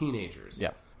for teenagers.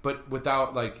 Yeah. But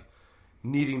without like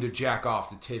needing to jack off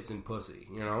to tits and pussy,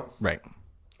 you know? Right.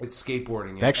 It's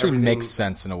skateboarding. It actually makes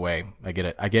sense in a way. I get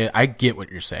it. I get what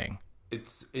you're saying. It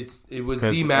was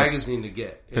the magazine to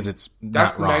get. Because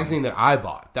that's the magazine that I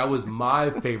bought. That was my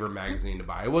favorite magazine to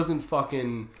buy. It wasn't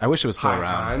fucking I wish it was still High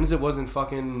around. Times. It wasn't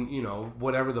fucking,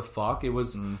 whatever the fuck. It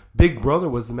was Big Brother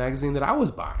was the magazine that I was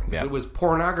buying. Yeah. It was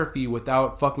pornography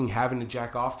without fucking having to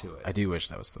jack off to it. I do wish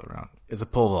that was still around. It's a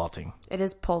pole vaulting. It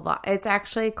is pole vault. It's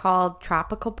actually called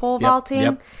Tropical Pole Vaulting.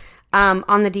 Yep.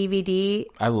 On the DVD.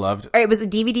 I loved It was a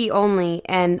DVD only,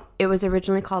 and it was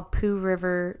originally called Pooh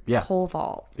River Pole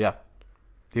Vault. Yeah.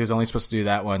 He was only supposed to do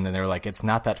that one, and they were like, it's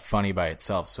not that funny by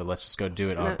itself, so let's just go do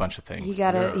it on a bunch of things. He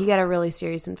got a really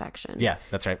serious infection. Yeah,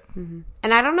 that's right. Mm-hmm.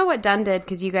 And I don't know what Dunn did,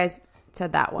 because you guys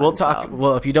said that one. We'll talk. So.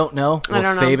 Well, if you don't know, we'll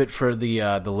don't know. save it for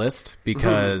the list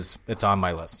because it's on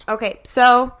my list. Okay,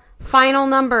 so final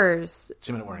numbers.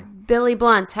 2-minute warning. Billy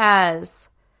Bluntz has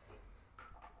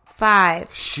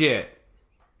 5. Shit.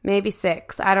 Maybe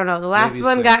 6. I don't know. The last Maybe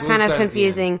one 6. got We'll kind of set it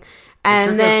confusing. Trick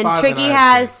And then has 5 Tricky and I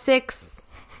has have 6,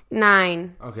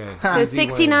 9. Okay. So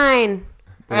 69.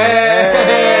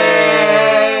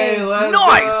 Hey, let's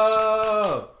Nice!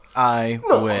 go! I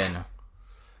win.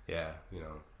 Yeah, it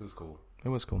was cool. It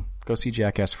was cool. Go see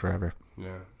Jackass Forever.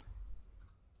 Yeah.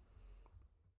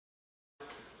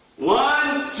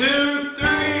 1, 2, 3.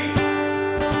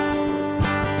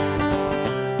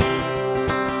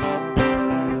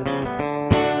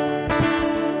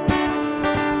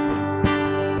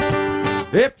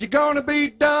 If you're gonna be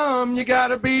dumb, you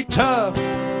gotta be tough.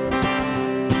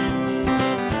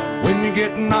 When you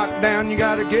get knocked down, you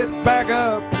gotta get back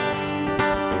up.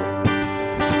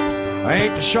 I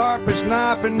ain't the sharpest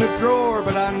knife in the drawer,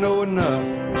 but I know enough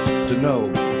to know.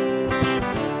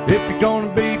 If you're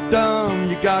gonna be dumb,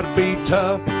 you gotta be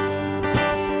tough.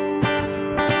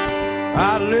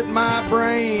 I lit my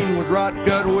brain with rot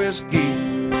gut whiskey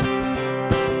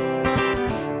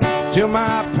till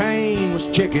my pain was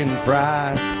chicken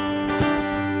fried.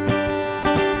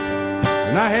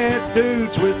 And I had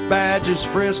dudes with badges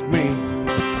frisk me,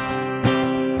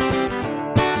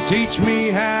 teach me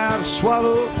how to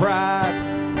swallow pride.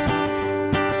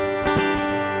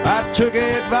 I took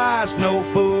advice no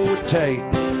fool would take.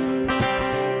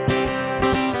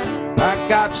 I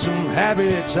got some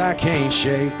habits I can't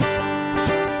shake.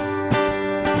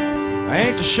 I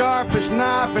ain't the sharpest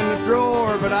knife in the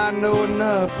drawer, but I know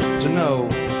enough to know.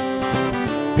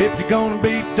 If you're gonna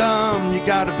be dumb, you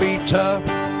gotta be tough.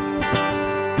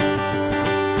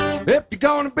 If you're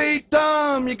gonna be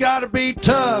dumb, you gotta be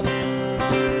tough.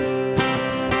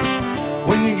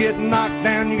 When you get knocked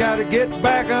down, you gotta get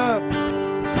back up.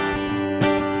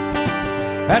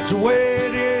 That's the way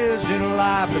it is in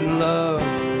life and love.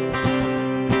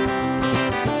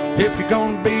 If you're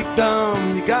gonna be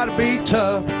dumb, you gotta be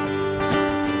tough.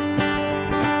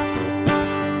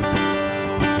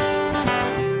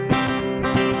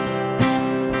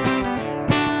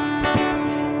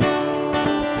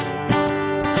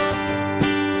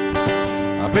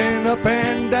 I've been up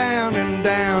and down and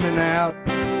down and out.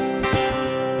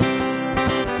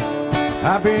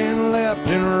 I've been left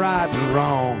and right and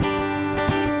wrong.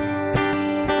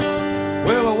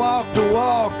 Well, I walk the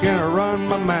walk and I run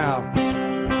my mouth.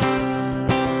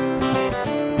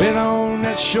 Been on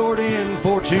that short end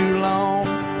for too long.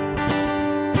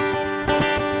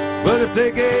 But if they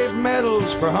gave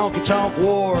medals for honky-tonk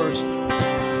wars,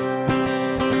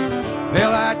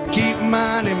 hell, I'd keep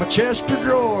mine in my chest of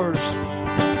drawers.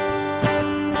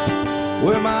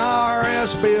 With my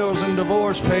IRS bills and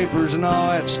divorce papers and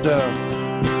all that stuff.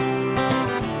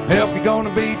 Hell, if you're gonna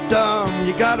be dumb,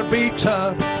 you gotta be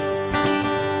tough.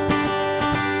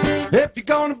 If you're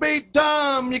gonna be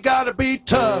dumb, you gotta be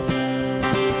tough.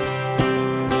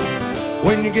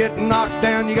 When you get knocked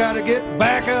down, you gotta get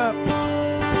back up.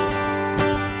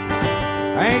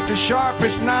 I ain't the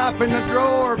sharpest knife in the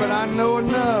drawer, but I know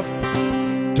enough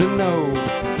to know.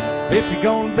 If you're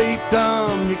gonna be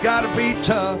dumb, you gotta be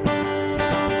tough.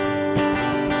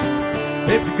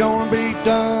 If you're gonna be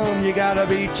dumb, you gotta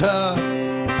be tough.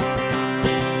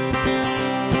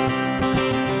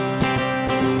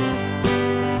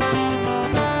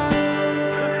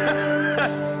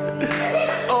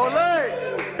 Ole!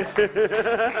 Thank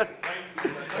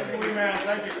you, man.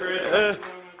 Thank you, Chris.